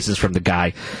MVP seasons from the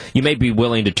guy, you may be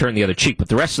willing to turn the other cheek, but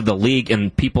the rest of the league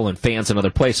and people and fans in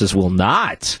other places will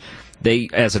not. They,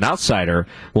 as an outsider,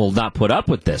 will not put up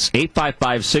with this.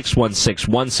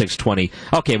 855-616-1620.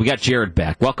 Okay, we got Jared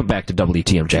back. Welcome back to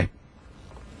WTMJ.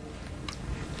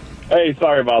 Hey,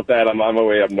 sorry about that. I'm on my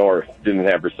way up north. Didn't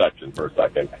have reception for a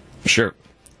second. Sure.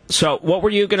 So what were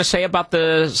you going to say about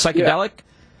the psychedelic?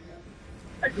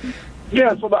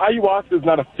 Yeah, so the ayahuasca is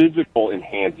not a physical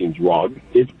enhancing drug.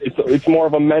 It's more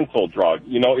of a mental drug.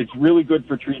 It's really good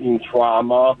for treating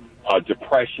trauma,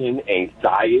 depression,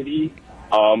 anxiety.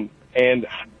 And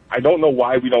I don't know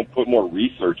why we don't put more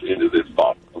research into this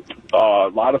stuff. A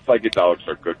lot of psychedelics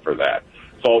are good for that.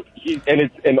 So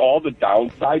and all the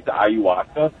downside to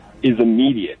ayahuasca is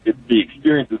immediate. The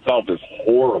experience itself is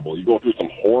horrible. You go through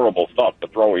some horrible stuff, the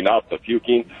throwing up, the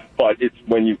puking, but it's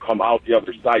when you come out the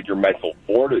other side, your mental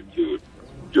fortitude,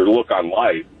 your look on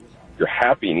life, your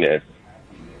happiness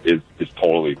is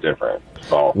totally different.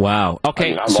 So, wow.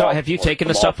 Okay, so have you taken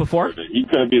this stuff before? He's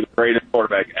going to be the greatest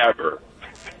quarterback ever.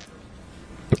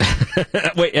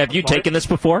 Wait, have you taken this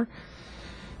before?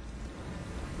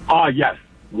 Yes,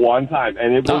 one time.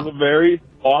 And it was a very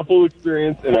awful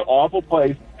experience in an awful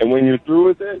place. And when you're through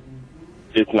with it,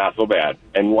 it's not so bad.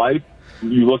 And life,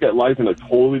 you look at life in a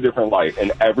totally different light,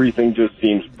 and everything just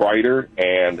seems brighter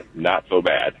and not so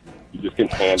bad. You just can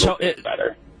handle it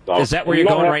better. So, is that where you're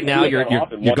going right now? You're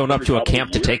going up to a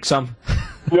camp to take some?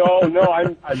 No,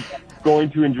 I'm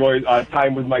going to enjoy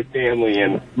time with my family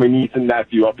and my niece and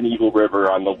nephew up in Eagle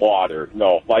River on the water.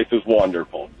 No, life is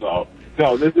wonderful. So,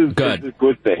 no, this is a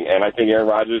good thing. And I think Aaron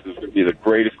Rodgers is going to be the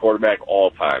greatest quarterback all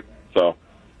time. So,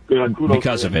 kudos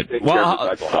because of it.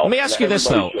 Well, let me ask you this,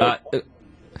 though.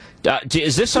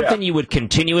 Is this something you would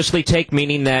continuously take,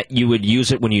 meaning that you would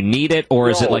use it when you need it, or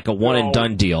is it like a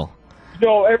one-and-done deal?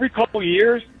 No, every couple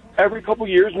years,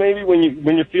 maybe when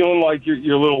you're feeling like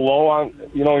you're a little low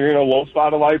on, you're in a low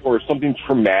spot of life, or something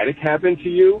traumatic happened to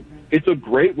you. It's a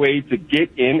great way to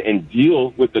get in and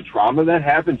deal with the trauma that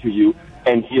happened to you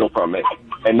and heal from it,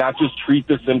 and not just treat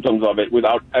the symptoms of it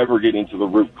without ever getting to the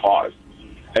root cause.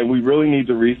 And we really need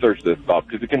to research this stuff,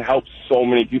 because it can help so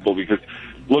many people. Because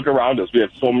look around us, we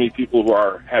have so many people who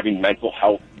are having mental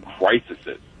health crises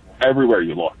everywhere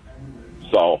you look.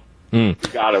 So we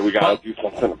gotta do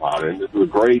something about it. And this is a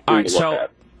great thing to look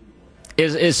at.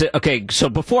 Is it okay? So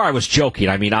before I was joking.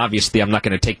 I mean, obviously, I'm not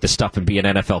going to take this stuff and be an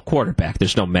NFL quarterback.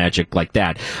 There's no magic like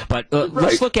that. But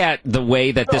let's look at the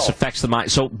way that this affects the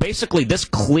mind. So basically, this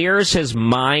clears his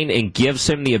mind and gives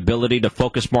him the ability to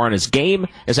focus more on his game.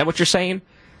 Is that what you're saying?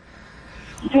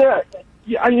 Yeah.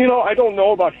 I don't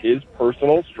know about his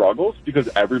personal struggles, because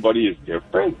everybody is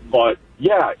different. But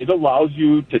yeah, it allows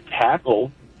you to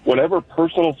tackle whatever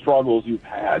personal struggles you've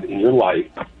had in your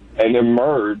life and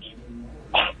emerge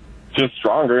just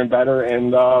stronger and better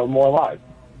and more alive.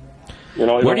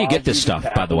 Where do you get this stuff,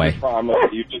 by the way?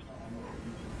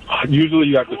 Usually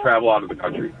you have to travel out of the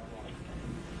country.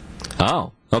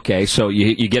 Oh, okay. So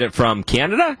you get it from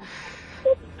Canada?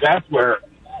 That's where.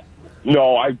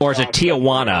 No, Or is it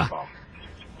Tijuana?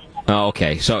 Oh,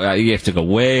 okay. So you have to go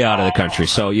way out of the country.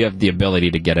 So you have the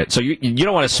ability to get it. So you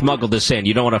don't want to smuggle this in.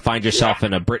 You don't want to find yourself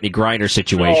in a Brittany Griner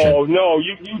situation. No.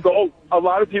 You go. A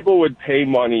lot of people would pay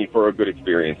money for a good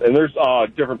experience, and there's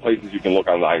different places you can look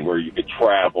online where you could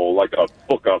travel, like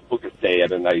book a stay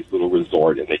at a nice little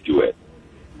resort, and they do it.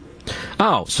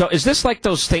 Oh, so is this like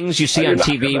those things you see on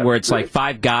TV where it's like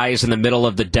 5 guys in the middle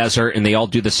of the desert and they all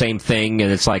do the same thing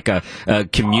and it's like a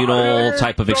communal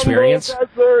type of experience?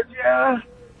 Desert, yeah.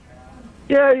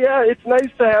 It's nice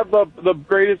to have the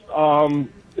greatest.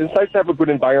 It's nice to have a good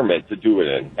environment to do it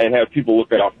in and have people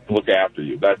look after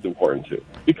you. That's important too,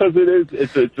 because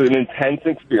it's an intense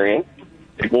experience.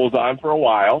 It goes on for a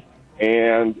while,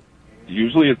 and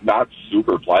usually it's not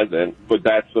super pleasant, but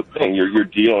that's the thing. You're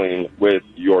dealing with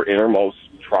your innermost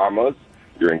traumas,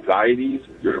 your anxieties,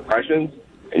 your depressions,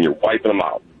 and you're wiping them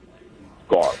out.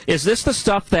 Gone. Is this the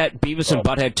stuff that Beavis and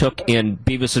Butthead took in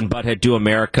Beavis and Butthead Do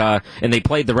America, and they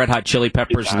played the Red Hot Chili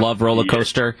Peppers Love Roller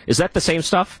Coaster? Is that the same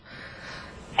stuff?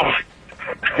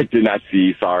 I did not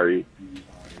see, sorry.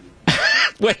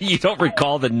 Well, you don't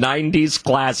recall the 90s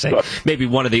classic, maybe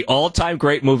one of the all-time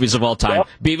great movies of all time,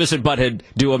 Beavis and Butthead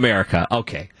Do America.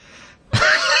 Okay.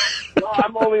 Well,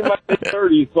 I'm only in my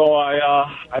mid-30s, so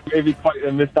I maybe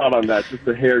quite missed out on that. Just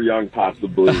a hair young,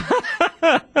 possibly.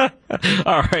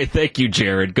 All right, thank you,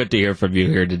 Jared. Good to hear from you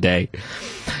here today.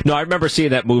 No, I remember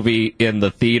seeing that movie in the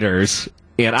theaters,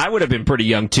 and I would have been pretty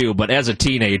young, too, but as a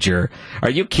teenager, are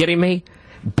you kidding me?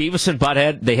 Beavis and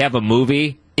Butthead, they have a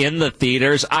movie in the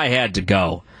theaters. I had to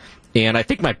go. And I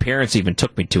think my parents even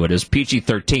took me to it. It was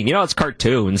PG-13. It's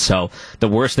cartoons, so the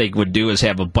worst they would do is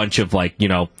have a bunch of,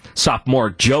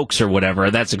 sophomore jokes or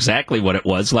whatever. That's exactly what it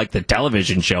was, like the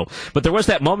television show. But there was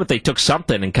that moment they took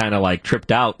something and kind of,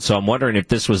 tripped out. So I'm wondering if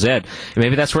this was it. And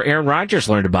maybe that's where Aaron Rodgers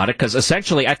learned about it, because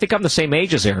essentially I think I'm the same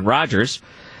age as Aaron Rodgers.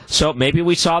 So maybe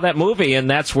we saw that movie, and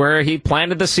that's where he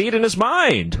planted the seed in his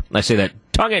mind. I say that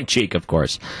tongue-in-cheek, of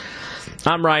course.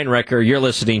 I'm Ryan Recker. You're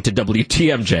listening to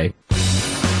WTMJ.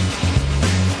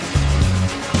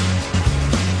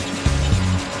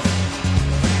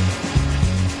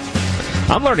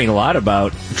 I'm learning a lot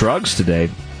about drugs today.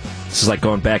 This is like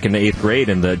going back into 8th grade,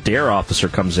 and the DARE officer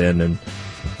comes in and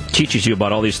teaches you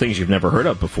about all these things you've never heard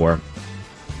of before.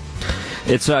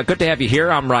 It's good to have you here.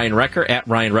 I'm Ryan Recker, at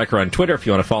Ryan Recker on Twitter if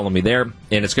you want to follow me there.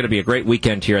 And it's going to be a great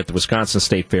weekend here at the Wisconsin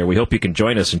State Fair. We hope you can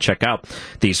join us and check out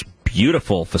these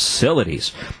beautiful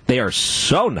facilities. They are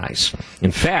so nice.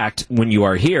 In fact, when you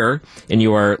are here and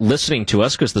you are listening to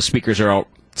us, because the speakers are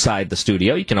outside the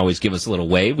studio, you can always give us a little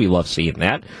wave. We love seeing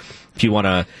that. If you want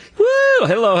to,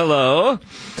 hello.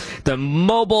 The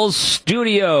Mobile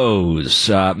Studios.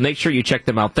 Make sure you check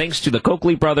them out. Thanks to the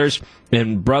Coakley Brothers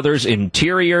and Brothers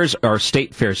Interiors, our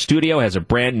State Fair studio has a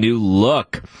brand new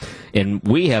look. And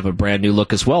we have a brand new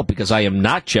look as well, because I am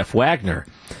not Jeff Wagner.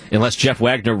 Unless Jeff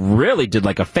Wagner really did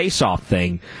like a face-off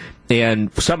thing.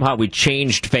 And somehow we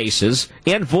changed faces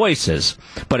and voices,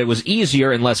 but it was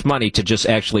easier and less money to just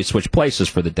actually switch places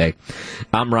for the day.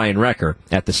 I'm Ryan Recker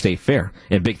at the State Fair,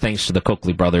 and big thanks to the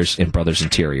Coakley Brothers and Brothers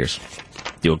Interiors.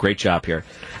 Do a great job here.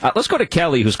 Let's go to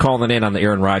Kelly, who's calling in on the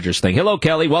Aaron Rodgers thing. Hello,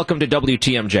 Kelly. Welcome to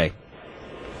WTMJ.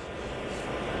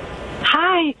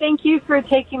 Hi. Thank you for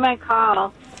taking my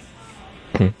call.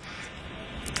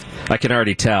 I can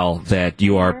already tell that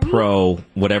you are pro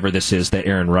whatever this is that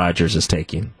Aaron Rodgers is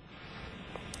taking.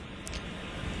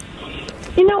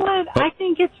 You know what? I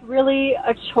think it's really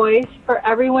a choice for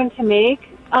everyone to make.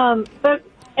 And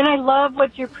I love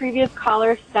what your previous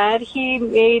caller said. He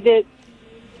made it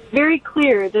very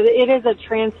clear that it is a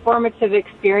transformative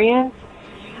experience.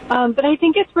 But I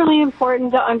think it's really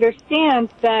important to understand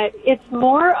that it's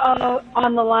more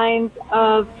on the lines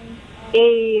of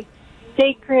a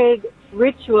sacred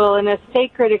ritual and a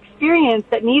sacred experience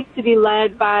that needs to be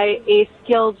led by a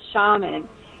skilled shaman.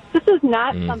 This is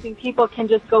not something people can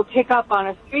just go pick up on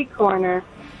a street corner.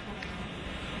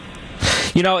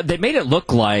 They made it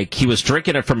look like he was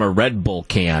drinking it from a Red Bull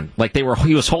can. Like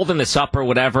he was holding this up or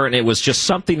whatever, and it was just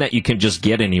something that you can just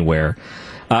get anywhere.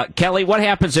 Kelly, what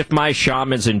happens if my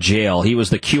shaman's in jail? He was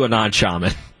the QAnon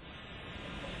shaman.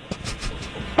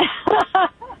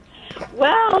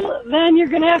 Well, then you're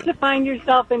going to have to find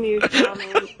yourself a new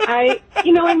shaman.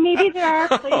 And maybe there are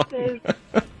places...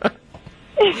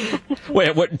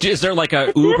 Wait, what? Is there like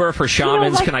a Uber for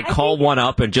shamans? Can I call one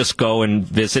up and just go and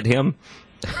visit him?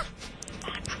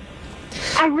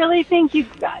 I really think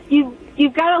you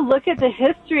you've got to look at the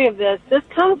history of this. This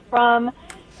comes from,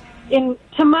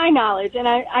 to my knowledge, and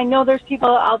I know there's people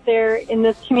out there in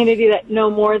this community that know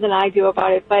more than I do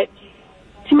about it, but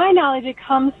to my knowledge, it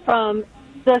comes from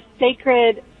the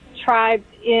sacred tribes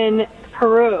in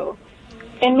Peru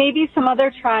and maybe some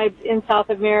other tribes in South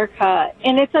America.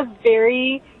 And it's a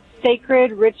very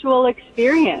sacred ritual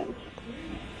experience.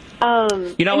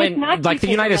 You know, in like the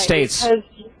United States.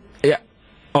 Yeah.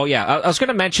 Oh, yeah. I was going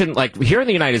to mention, like, here in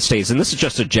the United States, and this is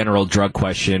just a general drug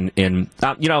question, you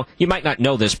know, you might not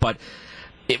know this, but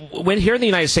when here in the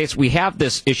United States, we have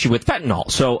this issue with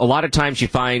fentanyl. So a lot of times you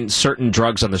find certain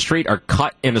drugs on the street are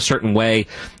cut in a certain way.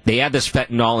 They add this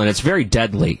fentanyl, and it's very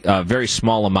deadly. A very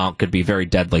small amount could be very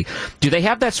deadly. Do they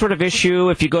have that sort of issue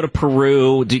if you go to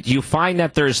Peru? Do you find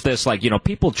that there's this, like, you know,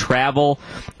 people travel,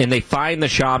 and they find the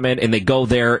shaman, and they go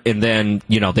there, and then,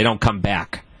 you know, they don't come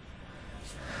back?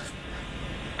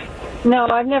 No,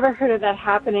 I've never heard of that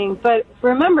happening. But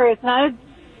remember, it's not a...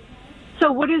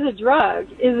 So what is a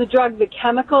drug? Is a drug the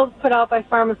chemicals put out by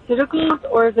pharmaceuticals,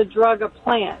 or is a drug a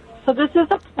plant? So this is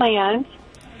a plant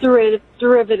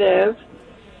derivative.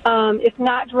 It's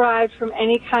not derived from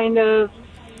any kind of,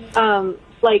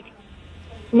 like,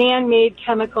 man-made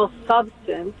chemical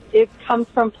substance. It comes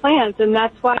from plants, and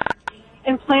that's why...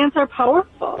 And plants are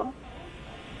powerful.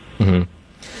 Mm-hmm.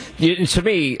 To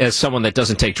me, as someone that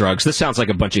doesn't take drugs, this sounds like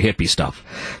a bunch of hippie stuff.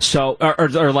 So,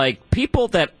 are like people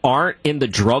that aren't in the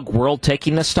drug world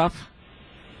taking this stuff?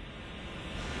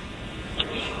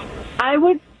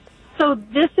 So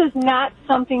this is not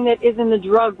something that is in the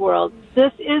drug world.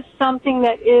 This is something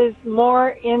that is more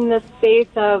in the space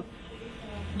of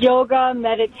yoga,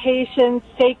 meditation,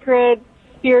 sacred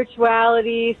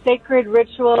spirituality, sacred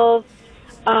rituals.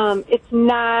 It's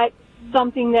not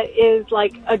something that is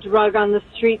like a drug on the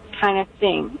streets kind of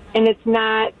thing, and it's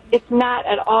not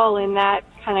at all in that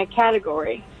kind of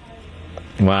category.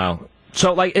 Wow.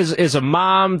 So, like, is a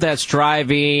mom that's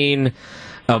driving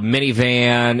a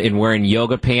minivan and wearing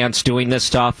yoga pants doing this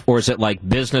stuff, or is it like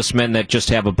businessmen that just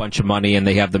have a bunch of money and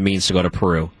they have the means to go to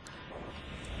Peru?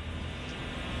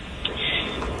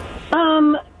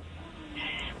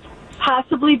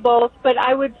 Possibly both, but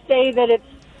I would say that it's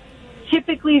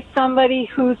typically somebody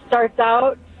who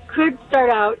could start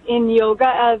out in yoga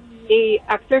as a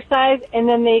exercise, and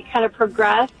then they kind of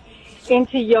progress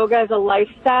into yoga as a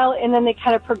lifestyle, and then they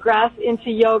kind of progress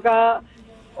into yoga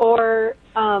or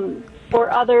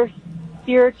other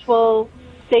spiritual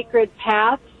sacred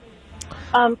paths.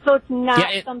 So it's not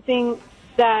something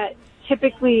that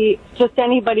typically just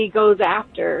anybody goes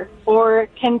after or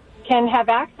can have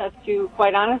access to,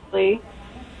 quite honestly.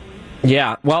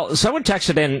 Yeah, well, someone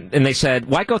texted in and they said,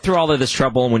 why go through all of this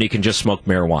trouble when you can just smoke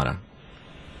marijuana?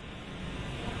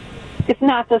 It's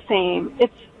not the same.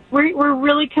 We're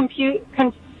really confusing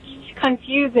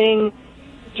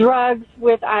drugs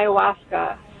with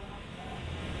ayahuasca.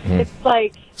 Mm. It's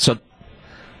like... So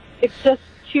it's just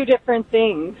two different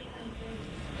things.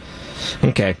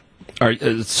 Okay.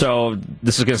 So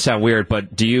this is going to sound weird,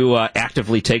 but do you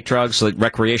actively take drugs, like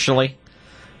recreationally?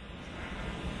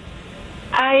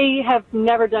 I have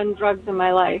never done drugs in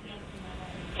my life.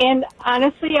 And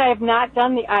honestly, I have not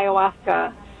done the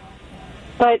ayahuasca.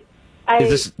 But I've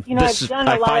done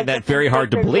a lot I find that very hard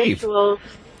to believe. Rituals.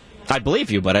 I believe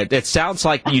you, but it sounds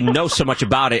like you know so much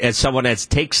about it as someone that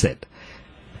takes it.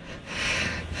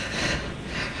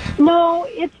 No,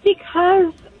 it's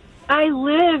because I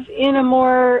live in a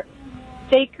more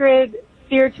sacred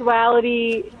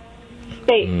spirituality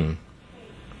space. Mm.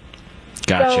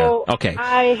 Gotcha. So okay.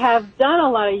 I have done a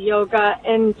lot of yoga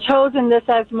and chosen this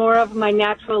as more of my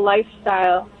natural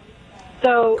lifestyle.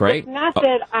 So Great. It's not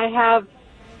that I have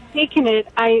taken it.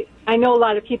 I know a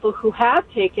lot of people who have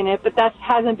taken it, but that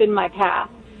hasn't been my path.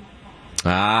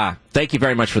 Thank you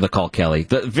very much for the call, Kelly.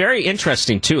 Very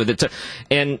interesting, too.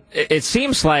 And it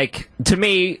seems like, to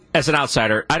me, as an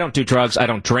outsider, I don't do drugs, I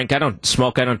don't drink, I don't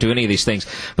smoke, I don't do any of these things.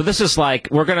 But this is like,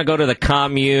 we're going to go to the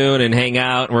commune and hang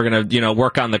out, and we're going to,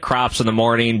 work on the crops in the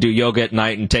morning, do yoga at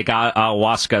night, and take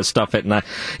ayahuasca stuff at night.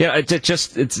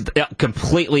 It's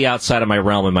completely outside of my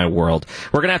realm and my world.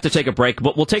 We're going to have to take a break,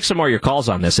 but we'll take some more of your calls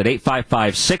on this at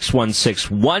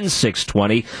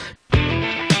 855-616-1620.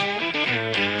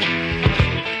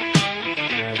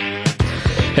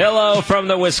 Hello from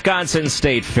the Wisconsin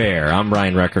State Fair. I'm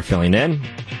Ryan Recker filling in.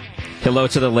 Hello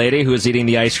to the lady who is eating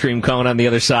the ice cream cone on the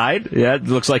other side. Yeah, it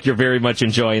looks like you're very much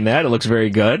enjoying that. It looks very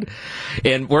good.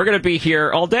 And we're going to be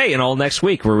here all day and all next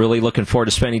week. We're really looking forward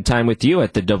to spending time with you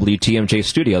at the WTMJ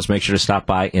studios. Make sure to stop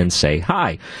by and say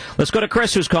hi. Let's go to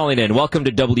Chris, who's calling in. Welcome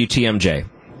to WTMJ.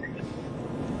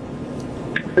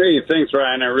 Hey, thanks,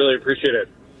 Ryan. I really appreciate it.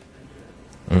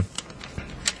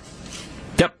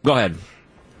 Yep, go ahead.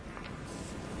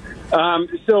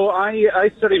 So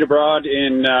I studied abroad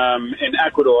in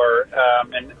Ecuador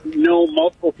and know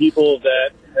multiple people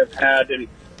that have had an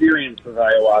experience with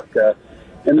ayahuasca.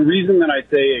 And the reason that I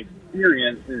say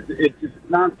experience is it's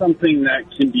not something that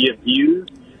can be abused.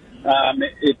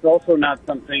 It's also not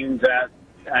something that,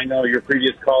 I know your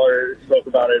previous caller spoke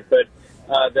about it, but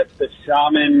that the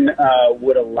shaman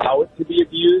would allow it to be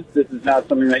abused. This is not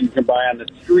something that you can buy on the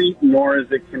street, nor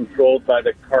is it controlled by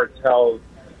the cartels.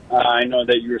 I know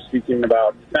that you were speaking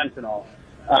about fentanyl.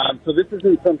 So this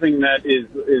isn't something that is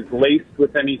laced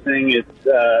with anything.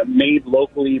 It's made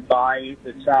locally by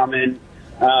the shaman,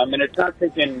 and it's not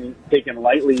taken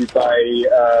lightly by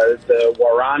the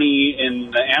Warani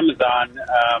in the Amazon,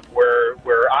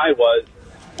 where I was,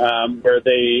 where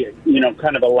they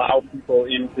kind of allow people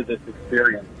into this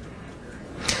experience.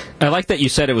 I like that you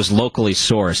said it was locally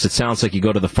sourced. It sounds like you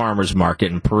go to the farmer's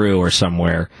market in Peru or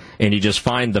somewhere, and you just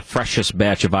find the freshest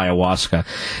batch of ayahuasca.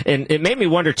 And it made me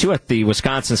wonder, too, at the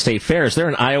Wisconsin State Fair, is there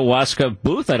an ayahuasca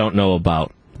booth I don't know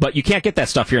about? But you can't get that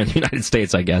stuff here in the United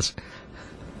States, I guess.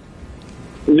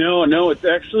 No, it's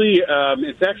actually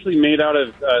made out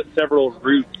of several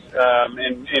roots,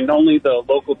 and only the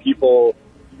local people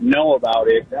know about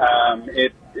it.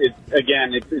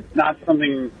 It's not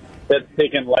something that's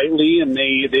taken lightly, and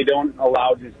they don't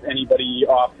allow just anybody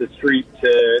off the street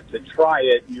to try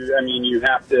it. You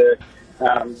have to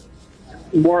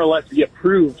more or less be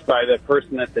approved by the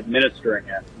person that's administering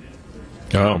it.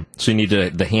 Oh, so you need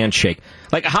the handshake.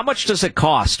 Like, how much does it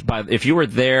cost? If you were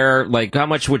there, like, how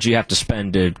much would you have to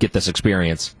spend to get this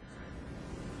experience?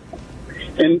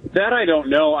 And that I don't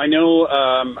know. I know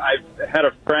I've had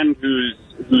a friend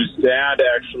whose dad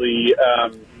actually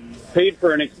paid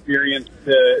for an experience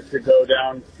to go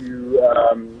down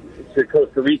to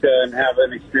Costa Rica and have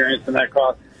an experience, and that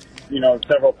cost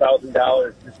several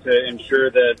 $1,000s just to ensure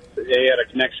that they had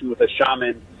a connection with a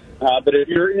shaman. But if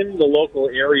you're in the local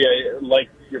area, like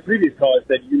your previous caller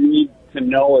said, you need to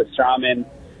know a shaman.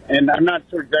 And I'm not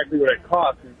sure exactly what it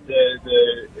costs.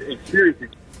 The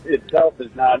experience itself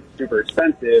is not super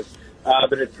expensive,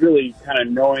 but it's really kind of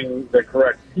knowing the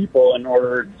correct people in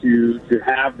order to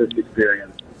have this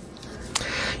experience.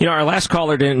 Our last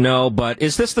caller didn't know, but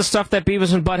is this the stuff that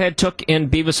Beavis and Butthead took in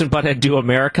Beavis and Butthead Do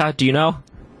America? Do you know?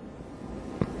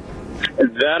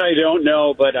 That I don't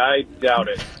know, but I doubt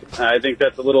it. I think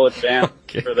that's a little advanced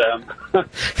for them.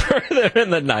 They're in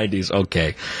the 90s.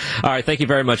 Okay. All right. Thank you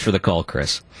very much for the call,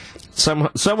 Chris.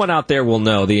 Someone out there will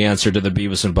know the answer to the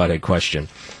Beavis and Butthead question.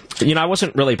 I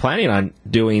wasn't really planning on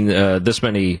doing this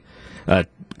many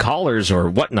callers or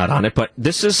whatnot on it, but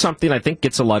this is something I think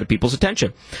gets a lot of people's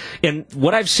attention. And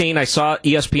what I've seen, I saw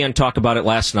ESPN talk about it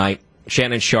last night,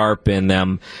 Shannon Sharp and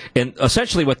them, and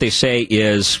essentially what they say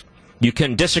is you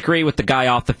can disagree with the guy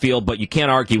off the field, but you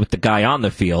can't argue with the guy on the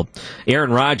field.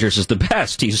 Aaron Rodgers is the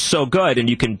best. He's so good, and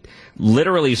you can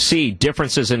literally see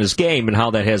differences in his game and how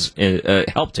that has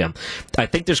helped him. I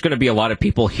think there's going to be a lot of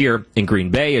people here in Green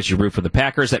Bay, as you root for the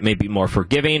Packers, that may be more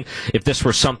forgiving. If this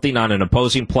were something on an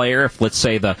opposing player, if, let's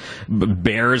say, the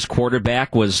Bears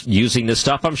quarterback was using this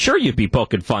stuff, I'm sure you'd be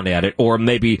poking fun at it, or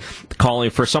maybe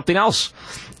calling for something else.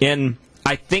 And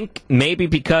I think maybe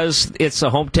because it's a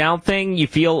hometown thing, you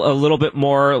feel a little bit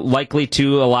more likely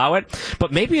to allow it.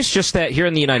 But maybe it's just that here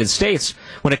in the United States,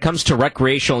 when it comes to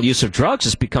recreational use of drugs,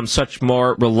 it's become such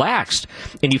more relaxed.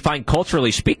 And you find,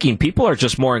 culturally speaking, people are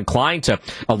just more inclined to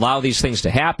allow these things to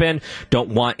happen, don't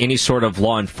want any sort of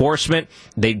law enforcement.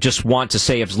 They just want to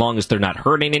say as long as they're not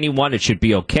hurting anyone, it should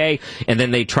be okay. And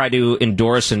then they try to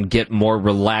endorse and get more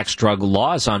relaxed drug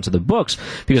laws onto the books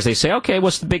because they say, okay,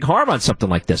 what's the big harm on something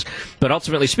like this? But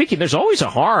ultimately speaking, there's always a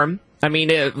harm. I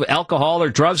mean, alcohol or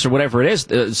drugs or whatever it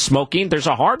is, smoking, there's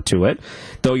a harm to it,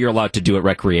 though you're allowed to do it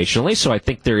recreationally. So I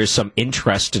think there is some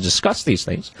interest to discuss these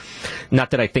things. Not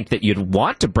that I think that you'd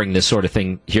want to bring this sort of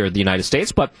thing here in the United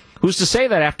States, but who's to say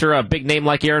that after a big name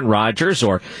like Aaron Rodgers,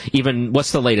 or even,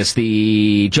 what's the latest,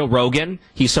 the Joe Rogan,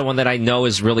 he's someone that I know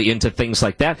is really into things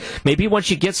like that. Maybe once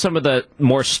you get some of the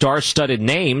more star-studded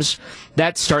names,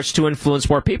 that starts to influence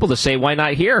more people to say, why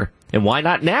not here? And why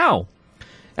not now?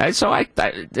 So,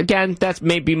 again, that's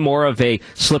maybe more of a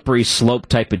slippery slope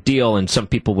type of deal, and some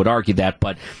people would argue that,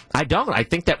 but I don't. I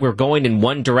think that we're going in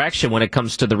one direction when it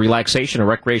comes to the relaxation of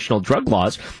recreational drug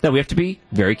laws, that we have to be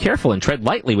very careful and tread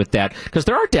lightly with that, because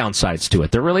there are downsides to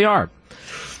it. There really are.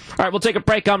 All right, we'll take a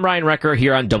break. I'm Ryan Recker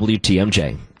here on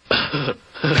WTMJ.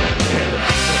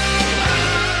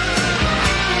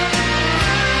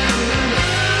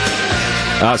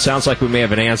 Sounds like we may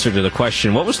have an answer to the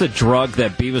question. What was the drug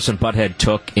that Beavis and Butthead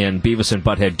took in Beavis and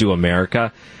Butthead Do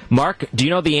America? Mark, do you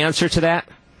know the answer to that?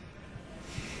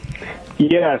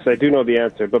 Yes, I do know the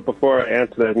answer. But before I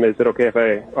answer that, is it okay if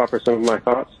I offer some of my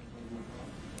thoughts?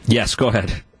 Yes, go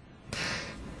ahead.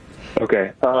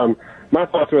 Okay. My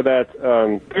thoughts were that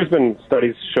there's been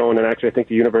studies shown, and actually I think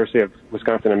the University of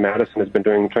Wisconsin in Madison has been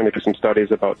trying to do some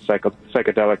studies about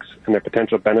psychedelics and their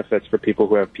potential benefits for people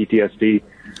who have PTSD,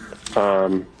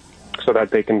 so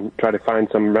that they can try to find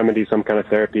some remedy, some kind of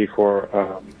therapy for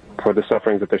the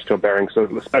sufferings that they're still bearing. So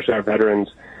especially our veterans,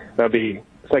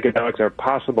 psychedelics are a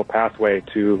possible pathway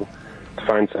to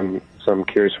find some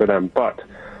cures for them. But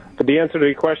the answer to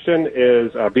your question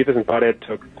is Beavis and Butthead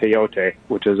took peyote,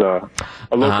 which is a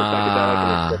local psychedelic,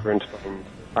 and it's different from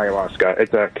ayahuasca.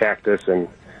 It's a cactus, and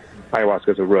ayahuasca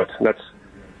is a root.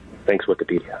 Thanks,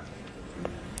 Wikipedia.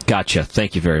 Gotcha.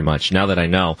 Thank you very much. Now that I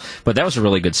know. But that was a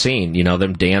really good scene. You know,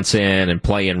 them dancing and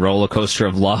playing Roller Coaster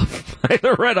of Love by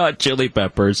the Red Hot Chili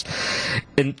Peppers.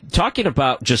 And talking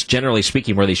about, just generally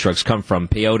speaking, where these drugs come from,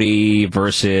 peyote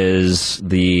versus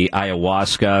the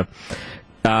ayahuasca.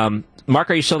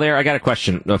 Mark, are you still there? I got a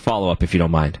question, a follow-up, if you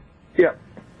don't mind. Yeah,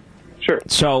 sure.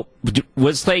 So,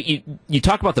 you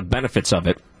talk about the benefits of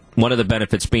it. One of the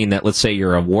benefits being that, let's say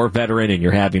you're a war veteran and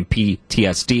you're having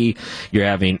PTSD, you're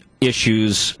having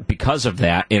issues because of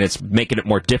that, and it's making it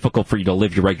more difficult for you to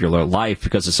live your regular life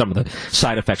because of some of the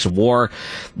side effects of war.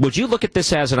 Would you look at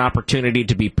this as an opportunity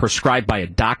to be prescribed by a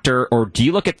doctor, or do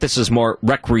you look at this as more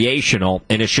recreational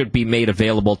and it should be made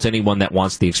available to anyone that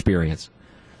wants the experience?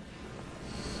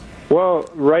 Well,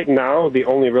 right now, the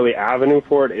only really avenue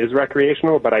for it is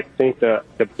recreational, but I think the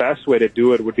best way to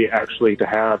do it would be actually to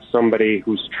have somebody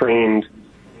who's trained,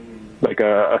 like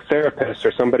a therapist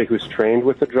or somebody who's trained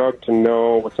with the drug, to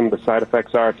know what some of the side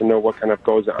effects are, to know what kind of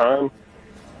goes on.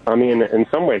 I mean, in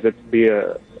some ways, it'd be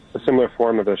a similar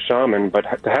form of a shaman, but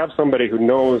to have somebody who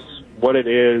knows what it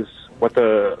is, what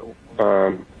some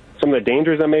of the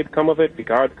dangers that may come of it,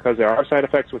 because there are side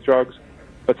effects with drugs,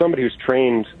 but somebody who's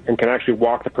trained and can actually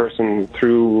walk the person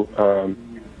through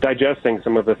digesting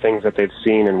some of the things that they've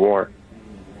seen in war.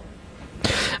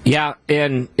 Yeah,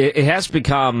 and it has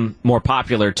become more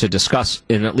popular to discuss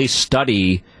and at least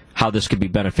study how this could be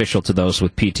beneficial to those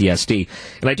with PTSD.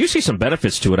 And I do see some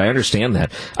benefits to it. I understand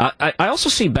that. I also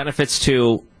see benefits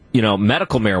to,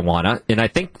 medical marijuana, and I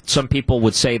think some people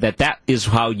would say that is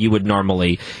how you would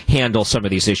normally handle some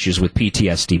of these issues with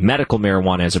PTSD, medical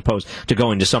marijuana, as opposed to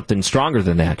going to something stronger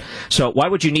than that. So why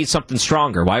would you need something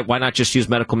stronger? Why not just use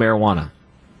medical marijuana?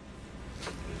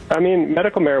 I mean,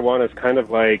 medical marijuana is kind of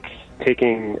like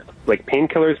taking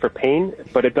painkillers for pain,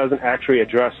 but it doesn't actually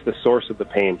address the source of the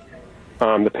pain.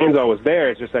 The pain's always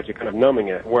there, it's just that you're kind of numbing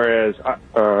it, whereas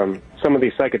some of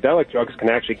these psychedelic drugs can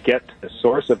actually get to the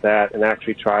source of that and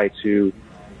actually try to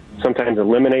sometimes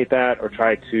eliminate that or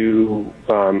try to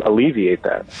alleviate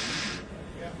that.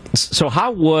 So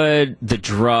how would the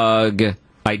drug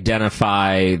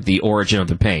identify the origin of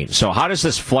the pain? So how does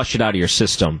this flush it out of your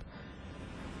system?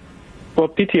 Well,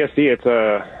 PTSD,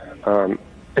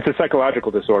 it's a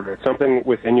psychological disorder. It's something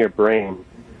within your brain.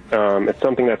 It's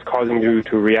something that's causing you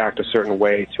to react a certain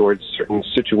way towards certain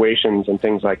situations and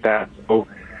things like that. So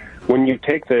when you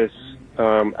take this,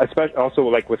 especially also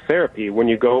like with therapy, when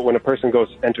a person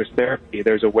enters therapy,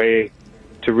 there's a way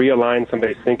to realign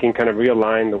somebody's thinking, kind of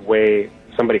realign the way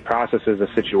somebody processes a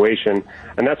situation,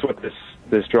 and that's what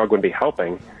this drug would be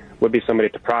helping. Would be somebody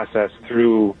to process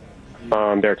through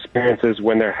their experiences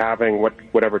when they're having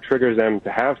whatever triggers them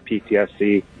to have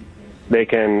PTSD. They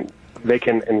can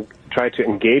try to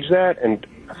engage that and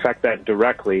affect that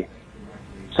directly,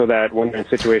 so that when they're in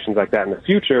situations like that in the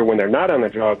future, when they're not on the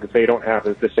drug, they don't have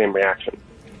the same reaction.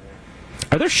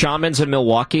 Are there shamans in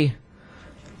Milwaukee?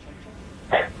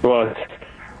 Well,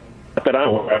 not that I'm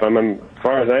aware of. As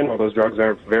far as I know, those drugs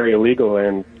are very illegal,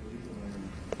 and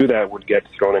to do that would get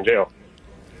thrown in jail.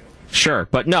 Sure,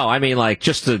 but no, I mean, are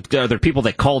there people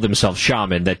that call themselves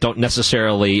shaman that don't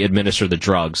necessarily administer the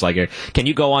drugs? Can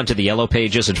you go onto the Yellow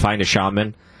Pages and find a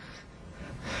shaman?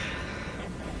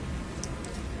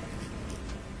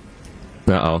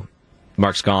 Uh-oh.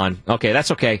 Mark's gone. Okay,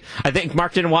 that's okay. I think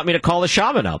Mark didn't want me to call the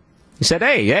shaman up. He said,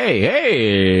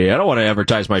 hey, I don't want to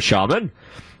advertise my shaman.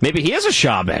 Maybe he is a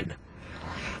shaman.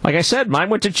 Like I said, mine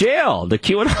went to jail. The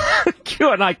Q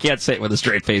and I can't say it with a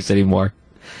straight face anymore.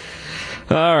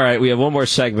 All right, we have one more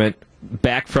segment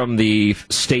back from the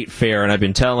state fair, and I've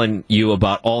been telling you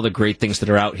about all the great things that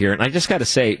are out here. And I just got to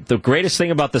say, the greatest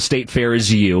thing about the state fair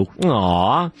is you.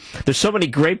 Aw, there's so many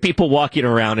great people walking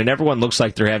around, and everyone looks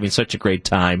like they're having such a great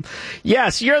time.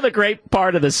 Yes, you're the great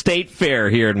part of the state fair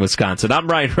here in Wisconsin. I'm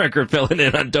Ryan Recker, filling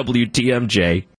in on WTMJ.